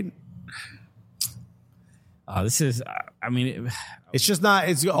Southgate. This is, It's just not.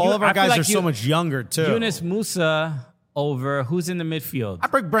 It's all of our I feel guys like are so much younger too. Yunus Musa over who's in the midfield? I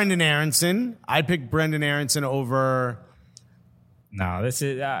pick Brendan Aronson. I'd pick Brendan Aronson over. No, this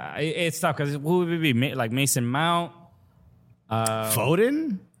is it's tough because who would it be? Like Mason Mount,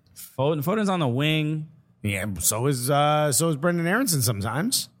 Foden. Foden's on the wing. Yeah, so is Brendan Aronson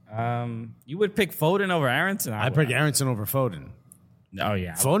sometimes. You would pick Foden over Aronson. I pick Aronson over Foden. Oh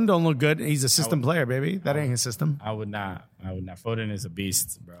yeah, Foden don't look good. He's a system player, baby. That ain't his system. I would not. Foden is a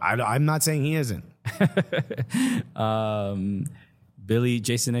beast, bro. I'm not saying he isn't.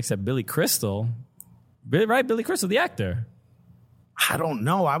 Jason Nick said Billy Crystal. Right, Billy Crystal, the actor. I don't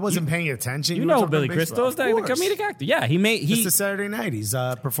know. I wasn't paying attention. You know Billy Crystal is the comedic actor. Yeah, It's the Saturday night. He's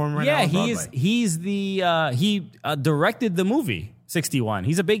performing right now on Broadway. He's he directed the movie 61.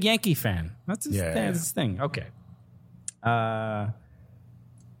 He's a big Yankee fan. That's his thing. Okay.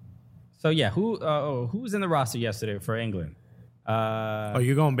 So yeah, who's in the roster yesterday for England?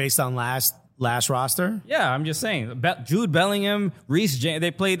 You're going based on last roster? Yeah, I'm just saying. Jude Bellingham, Reece James.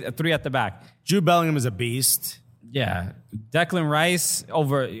 They played 3 at the back. Jude Bellingham is a beast. Yeah, Declan Rice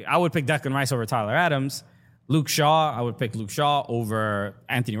over. I would pick Declan Rice over Tyler Adams. Luke Shaw. I would pick Luke Shaw over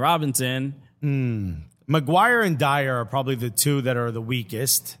Anthony Robinson. Maguire and Dyer are probably the two that are the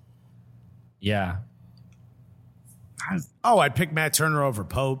weakest. Yeah. I'd pick Matt Turner over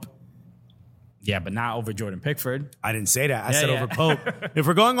Pope. Yeah, but not over Jordan Pickford. I didn't say that. I said over Pope. If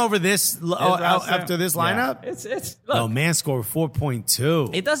we're going over this after this lineup, it's look, man scored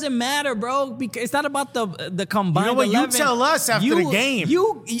 4.2. It doesn't matter, bro. Because it's not about the combined. You know what? 11. You tell us after the game.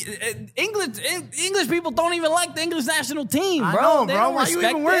 English people don't even like the English national team, bro. I know, they bro. don't Why are you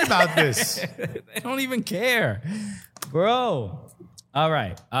even worried about this? They don't even care, bro. All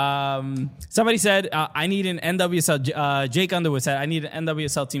right. Somebody said, I need an NWSL. Jake Underwood said, I need an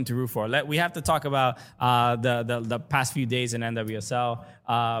NWSL team to root for. We have to talk about the past few days in NWSL.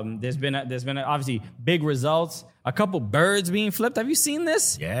 There's been obviously big results. A couple birds being flipped. Have you seen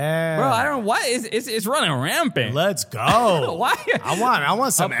this? Yeah. Bro, I don't know why. It's running rampant. Let's go. Why? I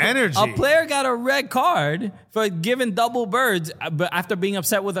want some energy. A player got a red card for giving double birds, but after being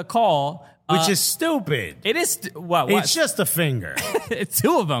upset with a call. Which is stupid. It is. What? It's just a finger. It's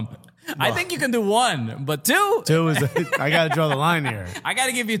 2 of them. I think you can do 1, but 2? 2 is. I got to draw the line here. I got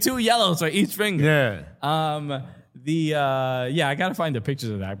to give you 2 yellows for each finger. Yeah. I got to find the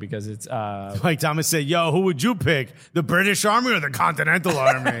pictures of that because it's. Like Thomas said, yo, who would you pick? The British Army or the Continental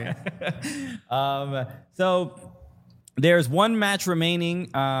Army? So. There's 1 match remaining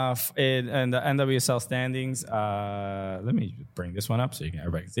in the NWSL standings. Let me bring this one up so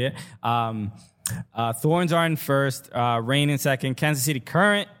everybody can see it. Thorns are in first, Reign in second, Kansas City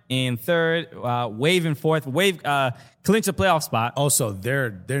Current in third, Wave in fourth. Wave clinched a playoff spot. Also,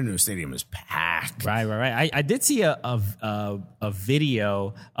 their new stadium is packed. Right. I did see a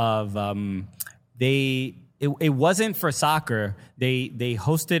video of It wasn't for soccer. They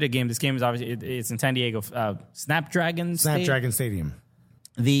hosted a game. This game is obviously it's in San Diego. Snapdragon Stadium.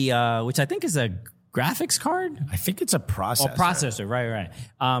 Which I think is a graphics card. I think it's a processor. Processor. Right.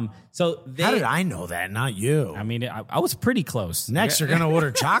 So how did I know that? Not you. I mean, I was pretty close. Next, you're gonna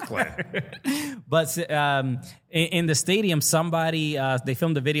order chocolate. But in the stadium, somebody they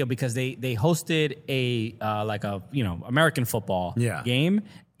filmed a video because they hosted a American football game.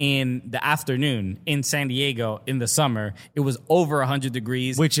 In the afternoon in San Diego in the summer, it was over 100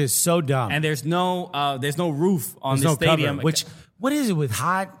 degrees, which is so dumb. And there's no roof on the stadium. Cover, what is it with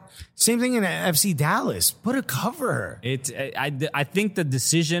hot? Same thing in FC Dallas. Put a cover. I think the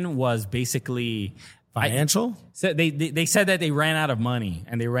decision was basically financial. They said that they ran out of money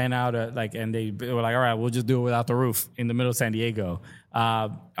and they ran out of and they were like, all right, we'll just do it without the roof in the middle of San Diego.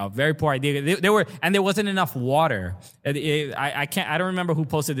 A very poor idea. There wasn't enough water. I don't remember who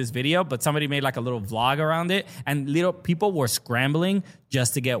posted this video, but somebody made like a little vlog around it, and little people were scrambling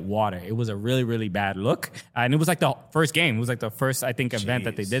just to get water. It was a really, really bad look, and it was like the first game. It was like the first, I think, event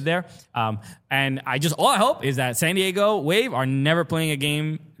that they did there. And all I hope is that San Diego Wave are never playing a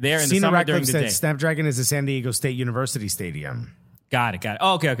game there in the summer during the day. Snapdragon is a San Diego State University stadium. Got it.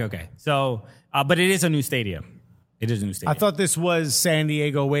 Oh, okay. So, but it is a new stadium. It is a new stadium. I thought this was San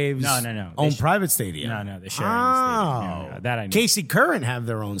Diego Wave's own private stadium. No, they're sharing the stadium. No, that I know. KC Current have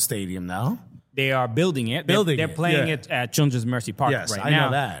their own stadium, though. They are building it. They're playing it at Children's Mercy Park Yes, right I now.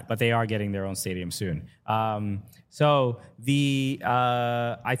 know that. But they are getting their own stadium soon. So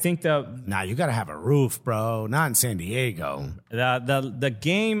I think Nah, you got to have a roof, bro. Not in San Diego. the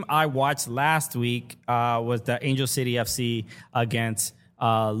game I watched last week was the Angel City FC against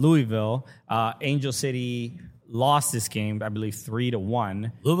Louisville. Angel City lost this game, I believe,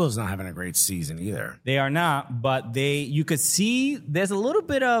 3-1. Louisville's not having a great season either. They are not, but you could see there's a little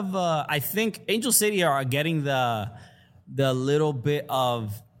bit of I think Angel City are getting the little bit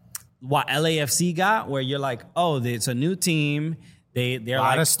of what LAFC got, where you're like, oh, it's a new team. They're A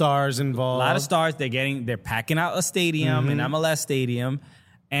lot of stars involved. a lot of stars. They're packing out a stadium, an MLS stadium.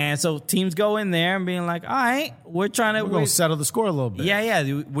 And so teams go in there and being like, all right, we're going to settle the score a little bit. Yeah.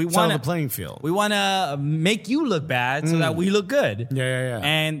 We Settle want the playing field. We want to make you look bad so that we look good. Yeah.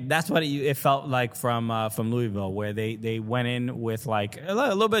 And that's what it felt like from Louisville, where they went in with like a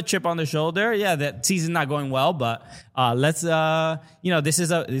little bit of chip on their shoulder. Yeah, that season's not going well, but let's this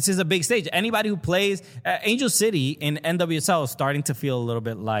is a big stage. Anybody who plays Angel City in NWSL is starting to feel a little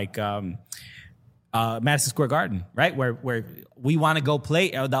bit like Madison Square Garden, right? Where we want to go play.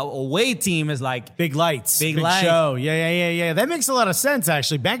 The away team is like big lights, big lights. show. Yeah. That makes a lot of sense,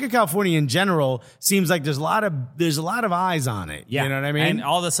 actually. Bank of California in general seems like there's a lot of eyes on it. Yeah. You know what I mean? And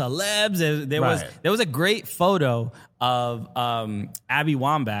all the celebs. There was a great photo of Abby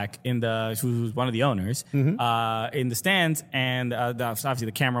Wambach who's one of the owners in the stands, and obviously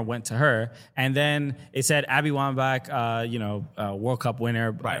the camera went to her, and then it said Abby Wambach, World Cup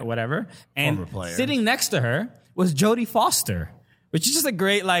winner, whatever, and sitting next to her was Jodie Foster. Which is just a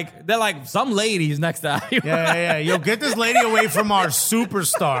great, they're like some ladies next to Abby. Yeah. Yo, get this lady away from our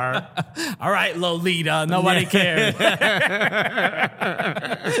superstar. All right, Lolita, nobody cares.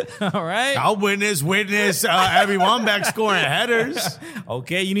 All right. I'll witness Abby Wambach scoring headers.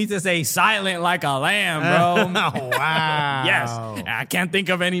 Okay, you need to say silent like a lamb, bro. Oh, wow. Yes. I can't think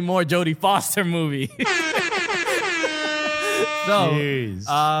of any more Jodie Foster movie.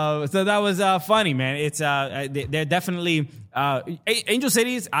 So that was funny, man. It's they're definitely Angel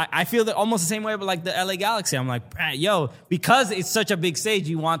Cities. I feel that almost the same way, but like the LA Galaxy. I'm like, because it's such a big stage,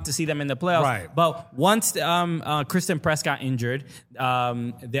 you want to see them in the playoffs. Right. But once Kristen Press got injured with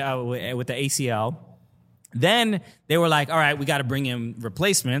the ACL. Then they were like, all right, we got to bring in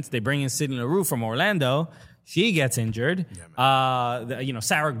replacements. They bring in Sydney LaRue from Orlando. She gets injured.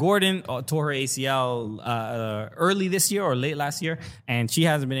 Sarah Gordon tore her ACL early this year or late last year, and she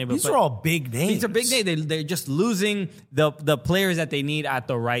hasn't been able to play. These are all big names. These are big names. They're just losing the players that they need at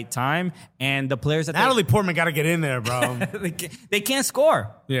the right time, and the players that Natalie Portman got to get in there, bro. they can't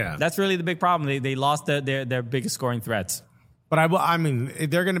score. Yeah. That's really the big problem. They lost their biggest scoring threats. But I mean,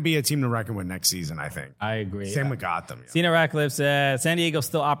 they're going to be a team to reckon with next season, I think. I agree. Same with Gotham. Cena Ratcliffe said, San Diego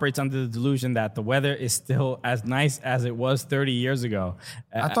still operates under the delusion that the weather is still as nice as it was 30 years ago.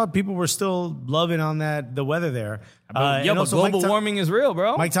 I thought people were still loving on the weather there. But global warming is real,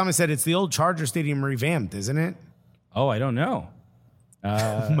 bro. Mike Thomas said it's the old Charger Stadium revamped, isn't it? Oh, I don't know.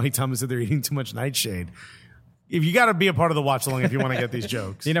 Mike Thomas said they're eating too much nightshade. If you got to be a part of the watch along if you want to get these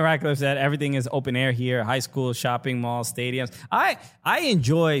jokes. Cena Ratcliffe said everything is open air here: high school, shopping malls, stadiums. I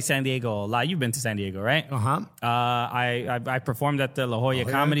enjoy San Diego a lot. You've been to San Diego, right? I performed at the La Jolla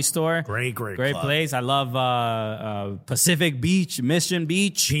Comedy Store. Great club. Place. I love Pacific Beach, Mission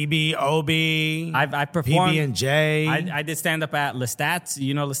Beach, PB, OB. I performed PB&J. I did stand up at Lestat's.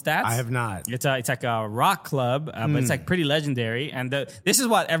 You know Lestat's? I have not. It's like a rock club, but it's like pretty legendary. And this is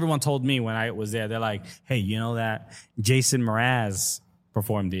what everyone told me when I was there. They're like, hey, you know that Jason Mraz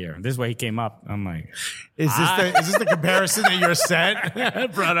performed here. This is where he came up. I'm like, is this the comparison that your set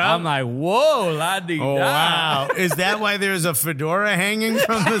brought up? I'm like, whoa, la-di-da. Oh, wow. Is that why there's a fedora hanging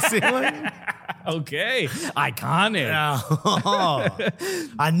from the ceiling? Okay, iconic.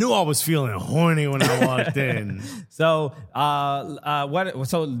 I knew I was feeling horny when I walked in. So,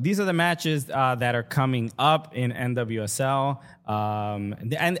 So these are the matches that are coming up in NWSL,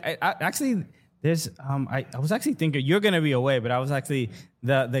 and actually. I was actually thinking you're going to be away, but I was actually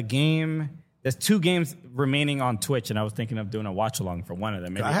the game. There's 2 games remaining on Twitch, and I was thinking of doing a watch along for one of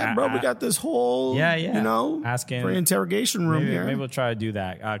them. Maybe we got this whole asking for interrogation room here. Maybe we'll try to do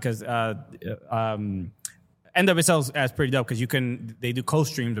that because NWSL is pretty dope because they do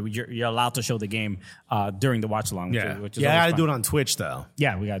co-streams. You're allowed to show the game during the watch along. Which is I got to do it on Twitch though.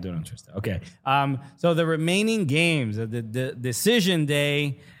 Yeah, we got to do it on Twitch. Okay. So the remaining games, the decision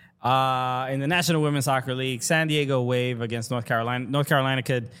day. In the National Women's Soccer League, San Diego Wave against North Carolina. North Carolina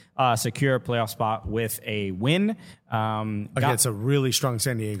could secure a playoff spot with a win. Against a really strong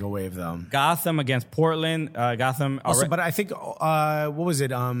San Diego Wave, though. Gotham against Portland. Gotham. Also, but I think, what was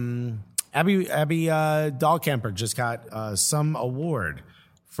it? Abby Dahlkemper just got some award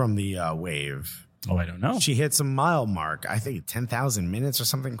from the Wave. Oh, I don't know. She hit some mile mark. I think 10,000 minutes or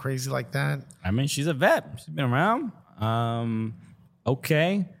something crazy like that. I mean, she's a vet. She's been around.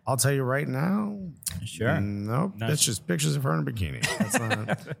 Okay. I'll tell you right now. Sure. Nope. No. That's just pictures of her in a bikini. That's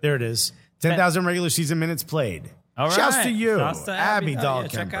not, there it is. 10,000 regular season minutes played. All right. Shouts to you, Shouts to Abby Yeah,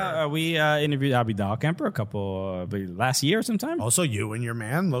 Dahlkemper. check out. We interviewed Abby Dahlkemper a couple last year sometime. Also, you and your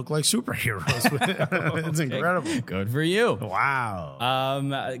man look like superheroes. It's incredible. Good for you.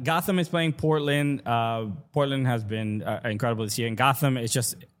 Wow. Gotham is playing Portland. Portland has been incredible this year, and Gotham is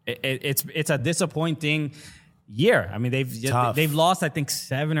just it's a disappointing year. I mean, they've lost I think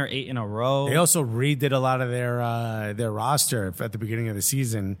 7 or 8 in a row. They also redid a lot of their roster at the beginning of the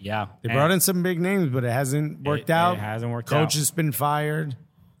season. Yeah. They brought in some big names, but it hasn't worked out. It hasn't worked out. Coach has been fired.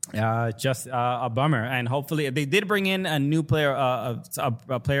 Just a bummer. And hopefully they did bring in a new player,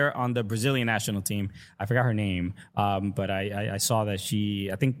 a player on the Brazilian national team. I forgot her name, but I saw that she,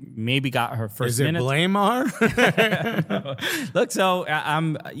 I think, maybe got her first minute. Is it Blamar? Look, so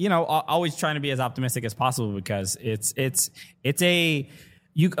I'm, always trying to be as optimistic as possible because it's a.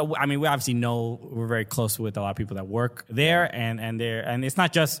 I mean, we obviously know we're very close with a lot of people that work there, and it's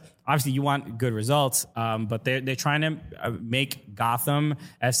not just obviously you want good results, but they're trying to make Gotham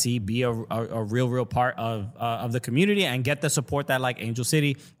FC be a real part of the community and get the support that like Angel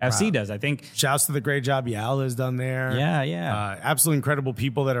City FC does. I think. Shouts to the great job Yal has done there. Yeah. Absolutely incredible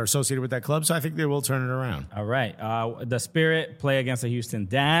people that are associated with that club. So I think they will turn it around. All right. The Spirit play against the Houston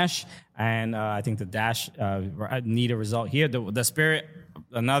Dash, and I think the Dash need a result here. The Spirit.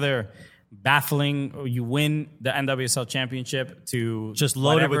 Another baffling. You win the NWSL championship to just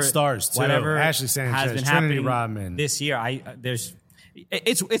loaded with stars too. Whatever Ashley Sanchez, has been Trinity happening Rodman. this year.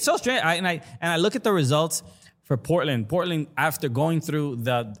 It's so strange. I look at the results for Portland. Portland, after going through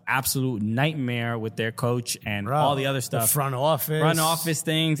the absolute nightmare with their coach and all the other stuff, the front office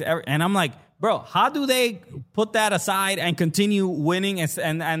things, and I'm like, bro, how do they put that aside and continue winning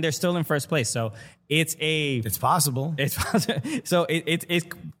and they're still in first place? So it's possible. It's possible. So it's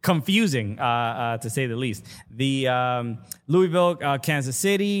confusing to say the least. The Louisville, Kansas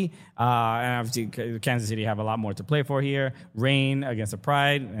City, and obviously Kansas City have a lot more to play for here. Rain against the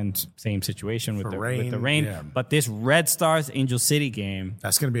Pride, and same situation with the Rain. Yeah. But this Red Stars Angel City game,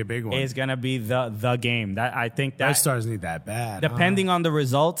 that's going to be a big one. Is going to be the game. That I think that Red Stars need that bad. Depending on the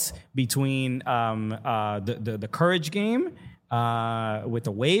results between the Courage game. With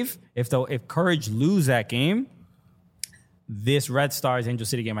the Wave, if Courage lose that game, this Red Stars Angel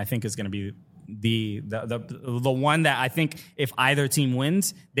City game I think is going to be the one that I think if either team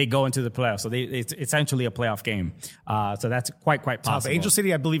wins, they go into the playoffs. So it's essentially a playoff game. So that's quite possible. Angel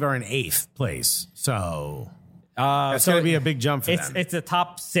City, I believe, are in 8th place. So that's going to be a big jump for them. It's the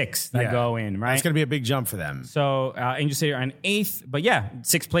top 6 that go in, right? It's going to be a big jump for them. So Angel City are in 8th, but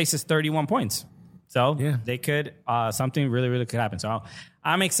 6th place is 31 points. So they could, something really, really could happen. So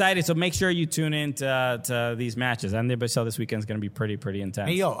I'm excited. So make sure you tune in to these matches. NWSL this weekend is going to be pretty intense.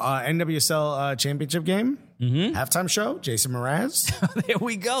 Hey, NWSL championship game, halftime show, Jason Mraz. There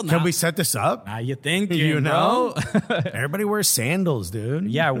we go. Can we set this up? Now you think, know? Everybody wears sandals, dude.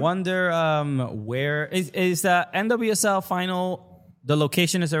 Yeah, I wonder where is the NWSL final, the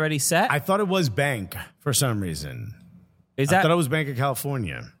location is already set? I thought it was Bank for some reason. I thought it was Bank of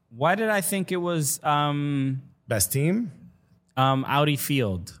California. Why did I think it was best team? Audi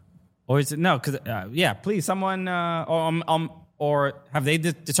Field, or is it no? Because please, someone or have they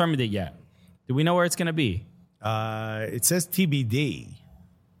determined it yet? Do we know where it's going to be? It says TBD.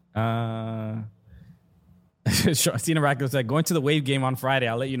 Cena Rackler said, "Going to the Wave game on Friday.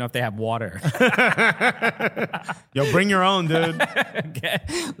 I'll let you know if they have water." Yo, bring your own, dude. Okay,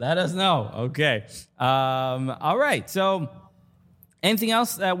 let us know. Okay, all right. So. Anything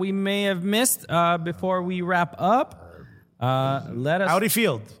else that we may have missed before we wrap up? Let us. Audi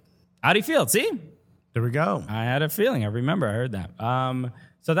Field. Audi Field. See, there we go. I had a feeling. I remember. I heard that.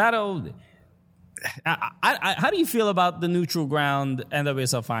 So that'll. How do you feel about the neutral ground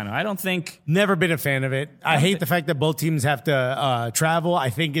NWSL final? I don't think. Never been a fan of it. I hate the fact that both teams have to travel. I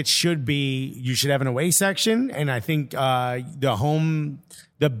think it should be. You should have an away section, and I think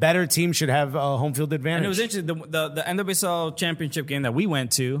the better team should have a home field advantage. And it was interesting. The NWSL championship game that we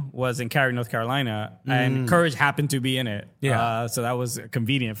went to was in Cary, North Carolina, and Courage happened to be in it. Yeah, so that was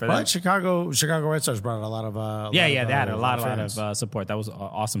convenient for them. But Chicago Red Stars brought a lot of they had a lot of support. That was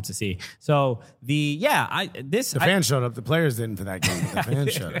awesome to see. So the fans showed up. The players didn't for that game. But the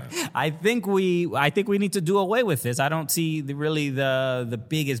fans showed up. I think we need to do away with this. I don't see the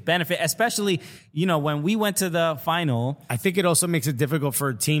biggest benefit, especially when we went to the final. I think it also makes it difficult for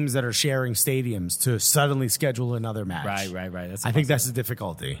for teams that are sharing stadiums to suddenly schedule another match. Right. I think that's the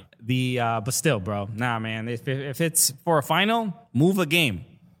difficulty. But still, bro, nah, man. If it's for a final, move a game.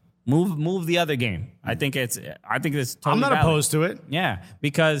 Move the other game. I think it's totally I'm not valid. opposed to it. Yeah,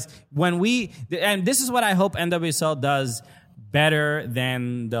 because and this is what I hope NWSL does better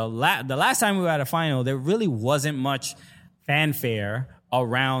than the last time we were at a final. There really wasn't much fanfare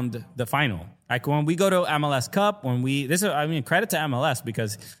around the final. Like when we go to MLS Cup, credit to MLS,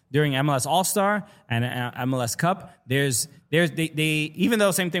 because during MLS All-Star and MLS Cup, there's even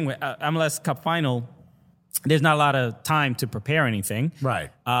though same thing with MLS Cup final. There's not a lot of time to prepare anything, right?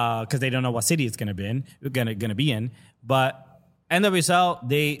 Because they don't know what city it's going to be in. But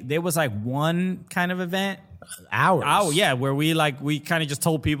NWSL, there was like one kind of event. Hours. Yeah, where we kind of just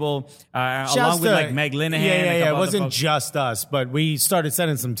told people along with like Meg Linehan. Yeah. It wasn't just us, but we started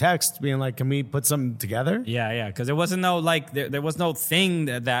sending some texts being like, "Can we put something together?" Yeah, because there wasn't no there was no thing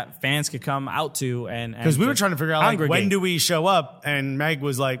that fans could come out to, and because we were trying to figure out like, when do we show up, and Meg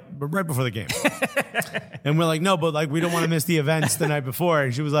was like, right before the game, and we're like, no, but like we don't want to miss the events the night before,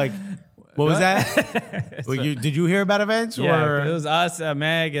 and she was like, what was that? Did you hear about events? Yeah, or? It was us,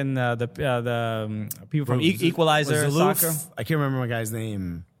 Meg, and the people from Equalizer Soccer. I can't remember my guy's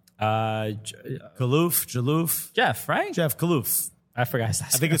name. Jaloof? Jeff, right? Jeff Kaloof. I forgot his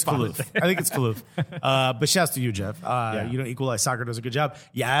last I think it's Kaloof. But shouts to you, Jeff. Equalize Soccer does a good job.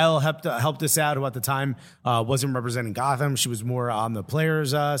 Yael helped us out, who at the time wasn't representing Gotham. She was more on the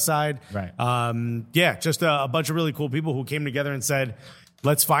players' side. Right. Just a bunch of really cool people who came together and said,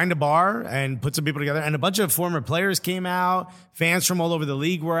 let's find a bar and put some people together. And a bunch of former players came out. Fans from all over the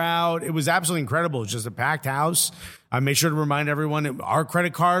league were out. It was absolutely incredible. It's just a packed house. I made sure to remind everyone our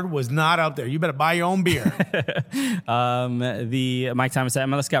credit card was not up there. You better buy your own beer. The Mike Thomas said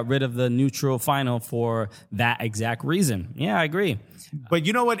MLS got rid of the neutral final for that exact reason. Yeah, I agree. But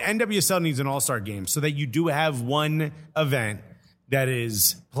you know what? NWSL needs an all-star game so that you do have one event that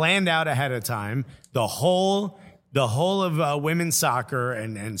is planned out ahead of time. The whole of women's soccer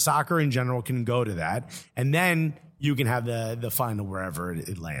and soccer in general can go to that. And then you can have the final wherever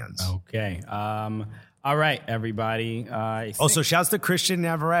it lands. Okay. All right, everybody. Also, shouts to Christian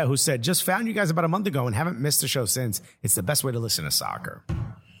Navarrete, who said, just found you guys about a month ago and haven't missed the show since. It's the best way to listen to soccer.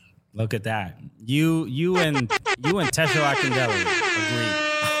 Look at that. You and Tesho Akindelli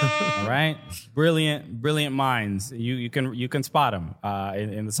agree. All right? Brilliant minds. You can spot them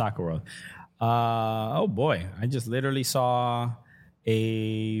in the soccer world. Oh boy! I just literally saw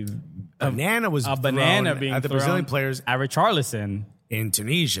a banana was a banana being at the thrown Brazilian players at Richarlison in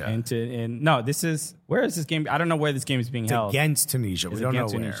Tunisia. This is where is this game? I don't know where this game is being held. Against Tunisia. We don't know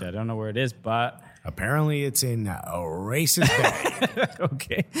where. Tunisia. I don't know where it is, but apparently it's in Racist Bay.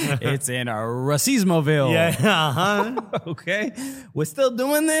 Okay, it's in Racismoville. Yeah. Okay, we're still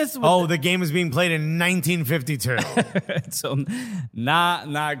doing this. The game is being played in 1952. So,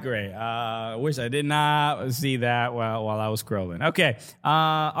 not great. I wish I did not see that while I was scrolling. Okay,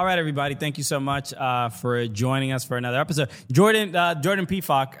 all right, everybody. Thank you so much for joining us for another episode. Jordan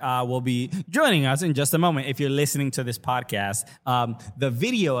Pefok will be joining us in just a moment. If you're listening to this podcast, the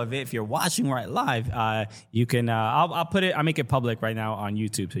video of it, if you're watching right live, you can. I'll make it public right now on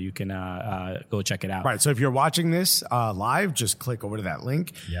YouTube, so you can go check it out. Right. So if you're watching this live, just click over to that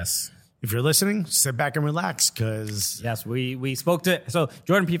link. Yes. If you're listening, sit back and relax, because yes, we spoke to. So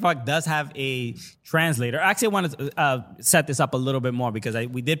Jordan Pefok does have a translator. Actually, I want to set this up a little bit more because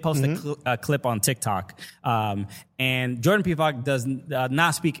we did post a clip on TikTok, and Jordan Pefok does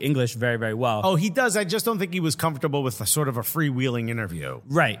not speak English very, very well. Oh, he does. I just don't think he was comfortable with a sort of a freewheeling interview.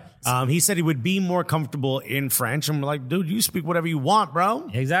 Right. He said he would be more comfortable in French, and we're like, dude, you speak whatever you want, bro.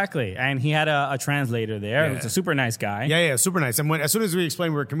 Exactly. And he had a translator there. Yeah. He's a super nice guy. Yeah, super nice. And as soon as we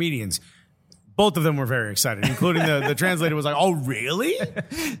explained we were comedians, both of them were very excited, including the translator was like, oh, really?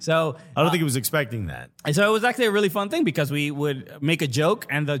 So I don't think he was expecting that. So it was actually a really fun thing because we would make a joke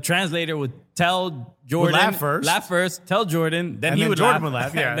and the translator would tell Jordan. Laugh first. Tell Jordan. Then Jordan laugh. would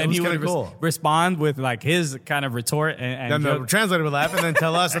laugh. Yeah, and then he would respond with like his kind of retort. And then the translator would laugh and then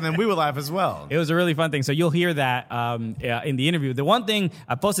tell us, and then we would laugh as well. It was a really fun thing. So you'll hear that in the interview. The one thing,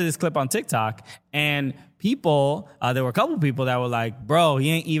 I posted this clip on TikTok, and people, there were a couple people that were like, bro, he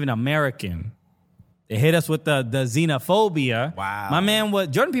ain't even American. They hit us with the xenophobia. Wow. My man was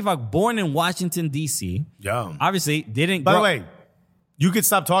Jordan Pefok, born in Washington, D.C. Yeah. Obviously, didn't By grow. the way, You could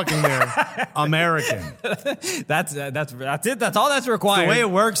stop talking there. American. That's it. That's all that's required. The way it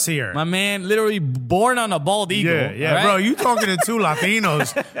works here. My man, literally born on a bald eagle. Yeah, right? bro. You talking to two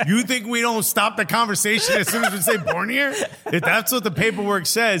Latinos. You think we don't stop the conversation as soon as we say born here? If that's what the paperwork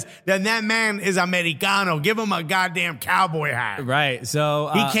says, then that man is Americano. Give him a goddamn cowboy hat. Right.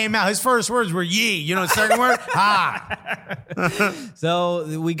 So He came out. His first words were "yee." You know the second word? Ha.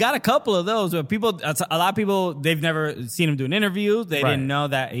 So we got a couple of those where a lot of people, they've never seen him do an interview. They didn't know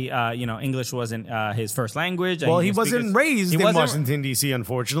that he, English wasn't his first language. Well, he wasn't raised in Washington, D.C.,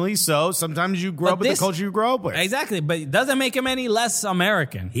 unfortunately. So sometimes you grow up with the culture you grow up with. Exactly. But it doesn't make him any less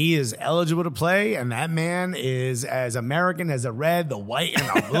American. He is eligible to play, and that man is as American as the red, the white, and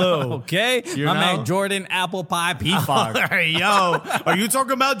the blue. Okay? My man Jordan Apple Pie Pefok. Hey, yo, are you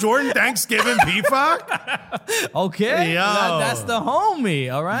talking about Jordan Thanksgiving Pefok? Okay. Yo. That's the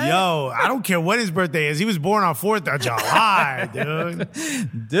homie, all right? Yo, I don't care what his birthday is. He was born on 4th of July, dude.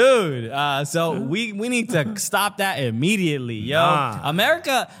 Dude, so we need to stop that immediately, yo.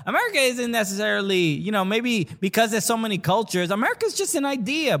 America isn't necessarily, maybe because there's so many cultures. America's just an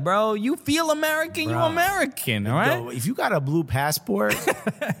idea, bro. You feel American, you American, all right? Yo, if you got a blue passport,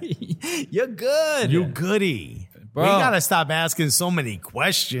 you're good. you goody. Bro. We gotta stop asking so many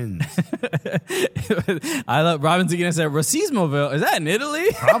questions. I love Robinson again said Racismoville. Is that in Italy?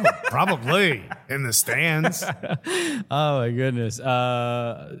 Probably in the stands. Oh my goodness.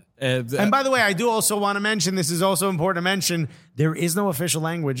 And by the way, I do also want to mention, this is also important to mention, there is no official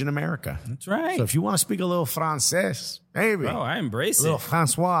language in America. That's right. So if you want to speak a little Francais, maybe. Bro, I embrace a little it.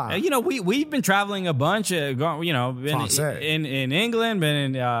 Francois. We've been traveling a bunch, been in England,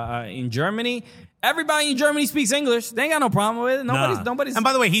 been in Germany. Everybody in Germany speaks English. They ain't got no problem with it. Nobody's. And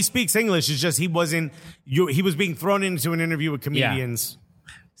by the way, he speaks English. It's just he was being thrown into an interview with comedians.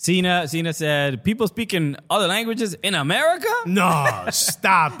 Cena said, people speaking other languages in America? No,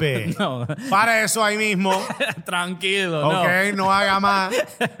 stop it. No. Para eso ahí mismo. Tranquilo, Ok, no haga más.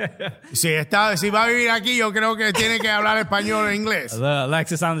 Si va a vivir aquí, yo creo que tiene que hablar español o inglés.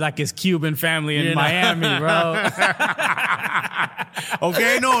 Alexis sounds like his Cuban family in Miami, bro.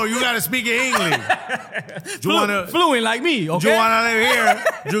 Okay, no, you gotta speak English. Fluent like me, okay? You wanna live here,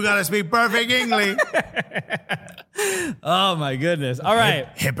 you gotta speak perfect English. Oh my goodness. All right.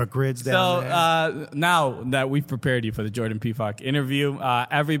 Hypocrites down there. So now that we've prepared you for the Jordan Pefok interview,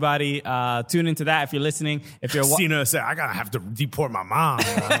 everybody tune into that if you're listening. If you're Cena said, I gotta have to deport my mom.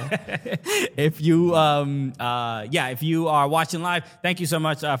 If you are watching live, thank you so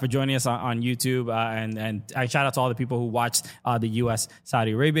much for joining us on YouTube. And shout out to all the people who watched the U.S.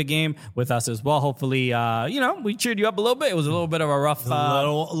 Saudi Arabia game with us as well. Hopefully, we cheered you up a little bit. It was a little bit of a rough, a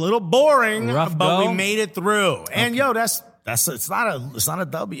little boring, rough but go. we made it through. And it's not a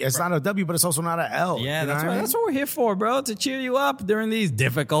W. It's not a W, but it's also not a L. Yeah, that's what we're here for, bro. To cheer you up during these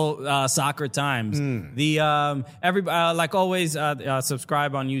difficult soccer times. Everybody, like always,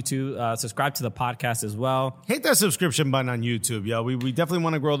 subscribe on YouTube. Subscribe to the podcast as well. Hit that subscription button on YouTube, yo. We definitely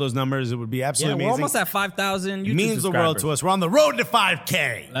want to grow those numbers. It would be absolutely we're amazing. almost at 5,000 YouTube It means the world to us. We're on the road to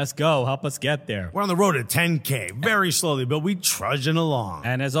 5K. Let's go. Help us get there. We're on the road to 10K. Very slowly, but we trudging along.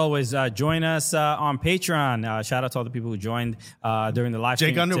 And as always, join us on Patreon. Shout out to all the people who joined during the live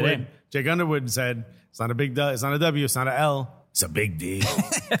stream today. Jake Underwood said, it's not a big W, it's not a W, it's not a L. It's a big D.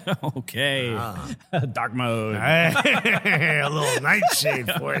 Okay. Dark mode. Hey, a little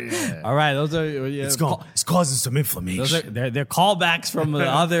nightshade for you. All right. Those are. It's causing some inflammation. They're callbacks from the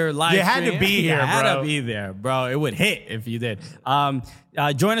other live You had stream. to be here, You had bro. to be there, bro. It would hit if you did.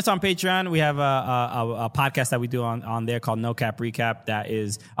 Join us on Patreon. We have a podcast that we do on there called No Cap Recap that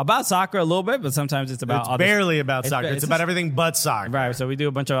is about soccer a little bit, but sometimes it's about barely about soccer. It's about everything but soccer. Right. So we do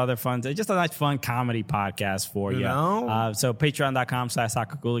a bunch of other fun. It's just a nice, fun comedy podcast for you. So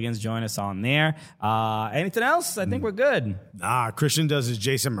patreon.com/soccercooligans. Join us on there. Anything else? I think we're good. Christian does his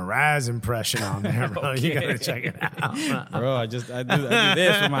Jason Mraz impression on there, bro. Okay. You gotta check it out. Bro, I do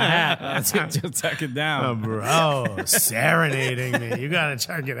this with my hat. Just tuck it down. Bro, serenading me. You gotta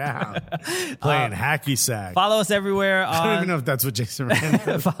check it out. Playing hacky sack. Follow us everywhere. I don't even know if that's what Jason Mraz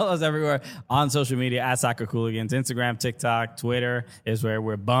does. Follow us everywhere on social media at Soccer Cooligans. Instagram, TikTok, Twitter is where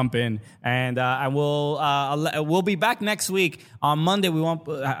we're bumping. And we'll be back next week. On Monday, we won't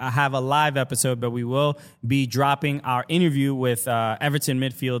have a live episode, but we will be dropping our interview with Everton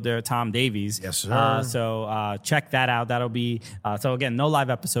midfielder Tom Davies. Yes, sir. So check that out. That'll be so again, no live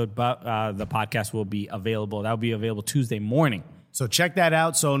episode, but the podcast will be available. That'll be available Tuesday morning. So check that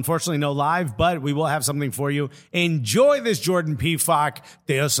out. So unfortunately, no live, but we will have something for you. Enjoy this Jordan Pefok,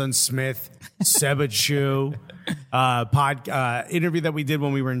 Daleson Smith, Sebachu interview that we did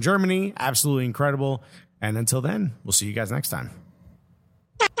when we were in Germany. Absolutely incredible. And until then, we'll see you guys next time.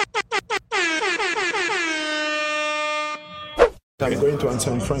 I'm going to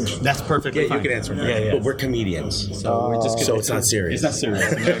answer in French. That's perfectly fine. You can answer. Yeah. But we're comedians, so it's not serious. It's not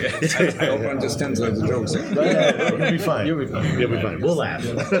serious. I don't understand the jokes. You'll be fine. You'll be fine. We'll laugh.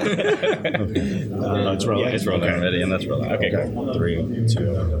 It's rolling. It's rolling already, and that's rolling. Okay, go. 3, 2.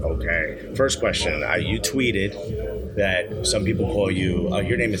 Okay. First question. You tweeted that some people call you.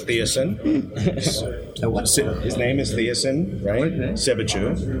 Your name is Theosin. His name is Theosin, right?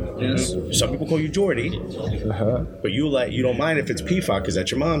 Sebachu. Yes. Some people call you Jordy, but you don't mind if it's Pefok because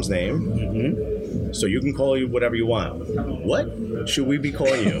that's your mom's name. Mm-hmm. So you can call you whatever you want. What should we be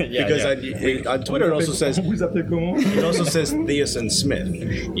calling you? Because on Twitter it also says Theosin Smith.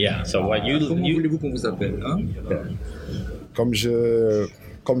 Yeah. So what you voulez-vous qu'on vous appelle? Comme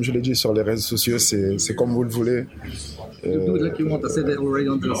je l'ai dit sur les réseaux sociaux, c'est comme vous le voulez. Do it like you want. I said that already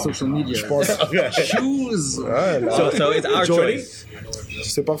on the social media. Je pense. Choose. So it's our choice.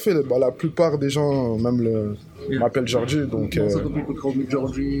 C'est parfait. La plupart des gens, même m'appellent Georgie, donc. Some people call me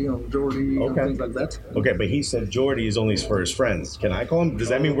Georgie or Jordy and things like that. Okay, but he said Jordy is only for his friends. Can I call him? Does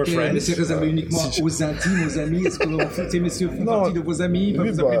that mean we're friends? Mais c'est réservé uniquement aux intimes, aux amis. Est-ce que ces messieurs font partie de vos amis?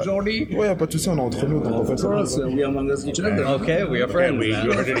 Peuvent vous appeler Jordy? Ouais, y a pas de souci, on est entre nous, donc on fait ça. We are among us each other. Okay, we are friends.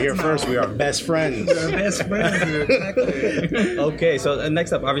 You heard it here first. We are best friends. We are best friends. Exactly. Okay, so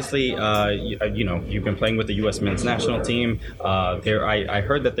next up, obviously, you've been playing with the USMNT national team. I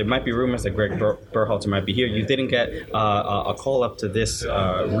heard that there might be rumors that Greg Berhalter might be here. You didn't get a call up to this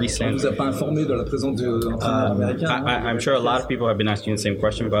recent. Vous avez pas informé de la présence de l'entraîneur américain. I'm sure a lot of people have been asking you the same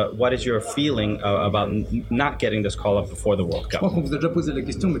question, but what is your feeling about not getting this call up before the World Je Cup? crois qu'on vous a déjà posé la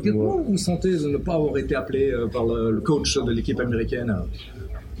question, mais comment vous sentez de ne pas avoir été appelé par le coach de l'équipe américaine?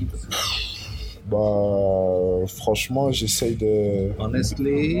 Franchement, j'essaye de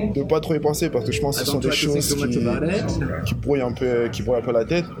pas trop y penser parce que je pense que ce sont des choses qui brouillent un peu la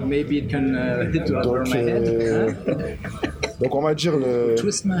tête. Maybe it can hit to over my head. Donc on va dire le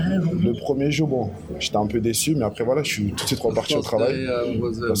premier jour, bon, j'étais un peu déçu, mais après voilà, je suis tout de suite reparti au travail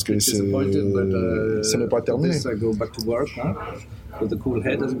parce que ce n'est pas terminé. With a cool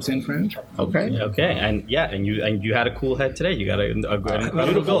head, as we say in French. Okay, and you had a cool head today. You got a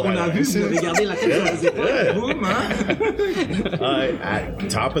little goal. On a vu, vous avez gardé la tête sur les épaules. Boum, At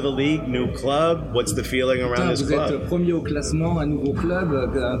top of the league, new club. What's the feeling around this club? Vous êtes premier au classement, un nouveau club,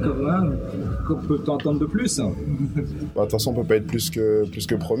 un commun. Qu'on peut entendre de plus? De toute façon, on peut pas être plus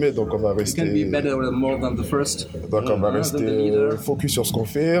que premier, donc on va rester. It can be better more than the first. Donc on va rester focus sur ce qu'on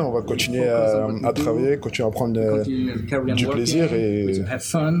fait. On va continuer à travailler, continuer à prendre du plaisir et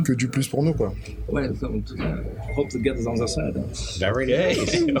que du plus pour nous, quoi. Well, hope to get us on the side. Very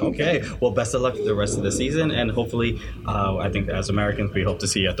nice. Okay. Well, best of luck for the rest of the season, and hopefully, I think as Americans, we hope to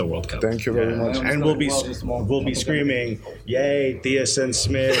see you at the World Cup. Thank you very much. And we'll be screaming, "Yay, Theosin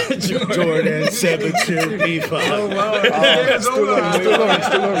Smith, Jordan, Sebachu, Pefok." Oh wow! It's too long.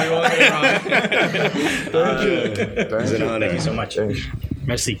 It's an honor. Thank you so much.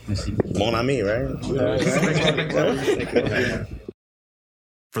 Merci. Mon ami, right?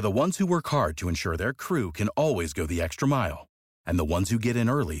 For the ones who work hard to ensure their crew can always go the extra mile, and the ones who get in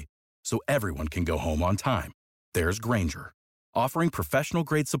early so everyone can go home on time, there's Grainger, offering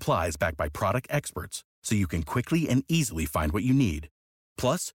professional-grade supplies backed by product experts so you can quickly and easily find what you need.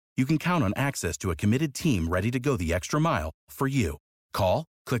 Plus, you can count on access to a committed team ready to go the extra mile for you. Call,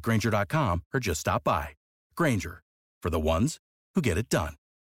 click Grainger.com, or just stop by. Grainger, for the ones who get it done.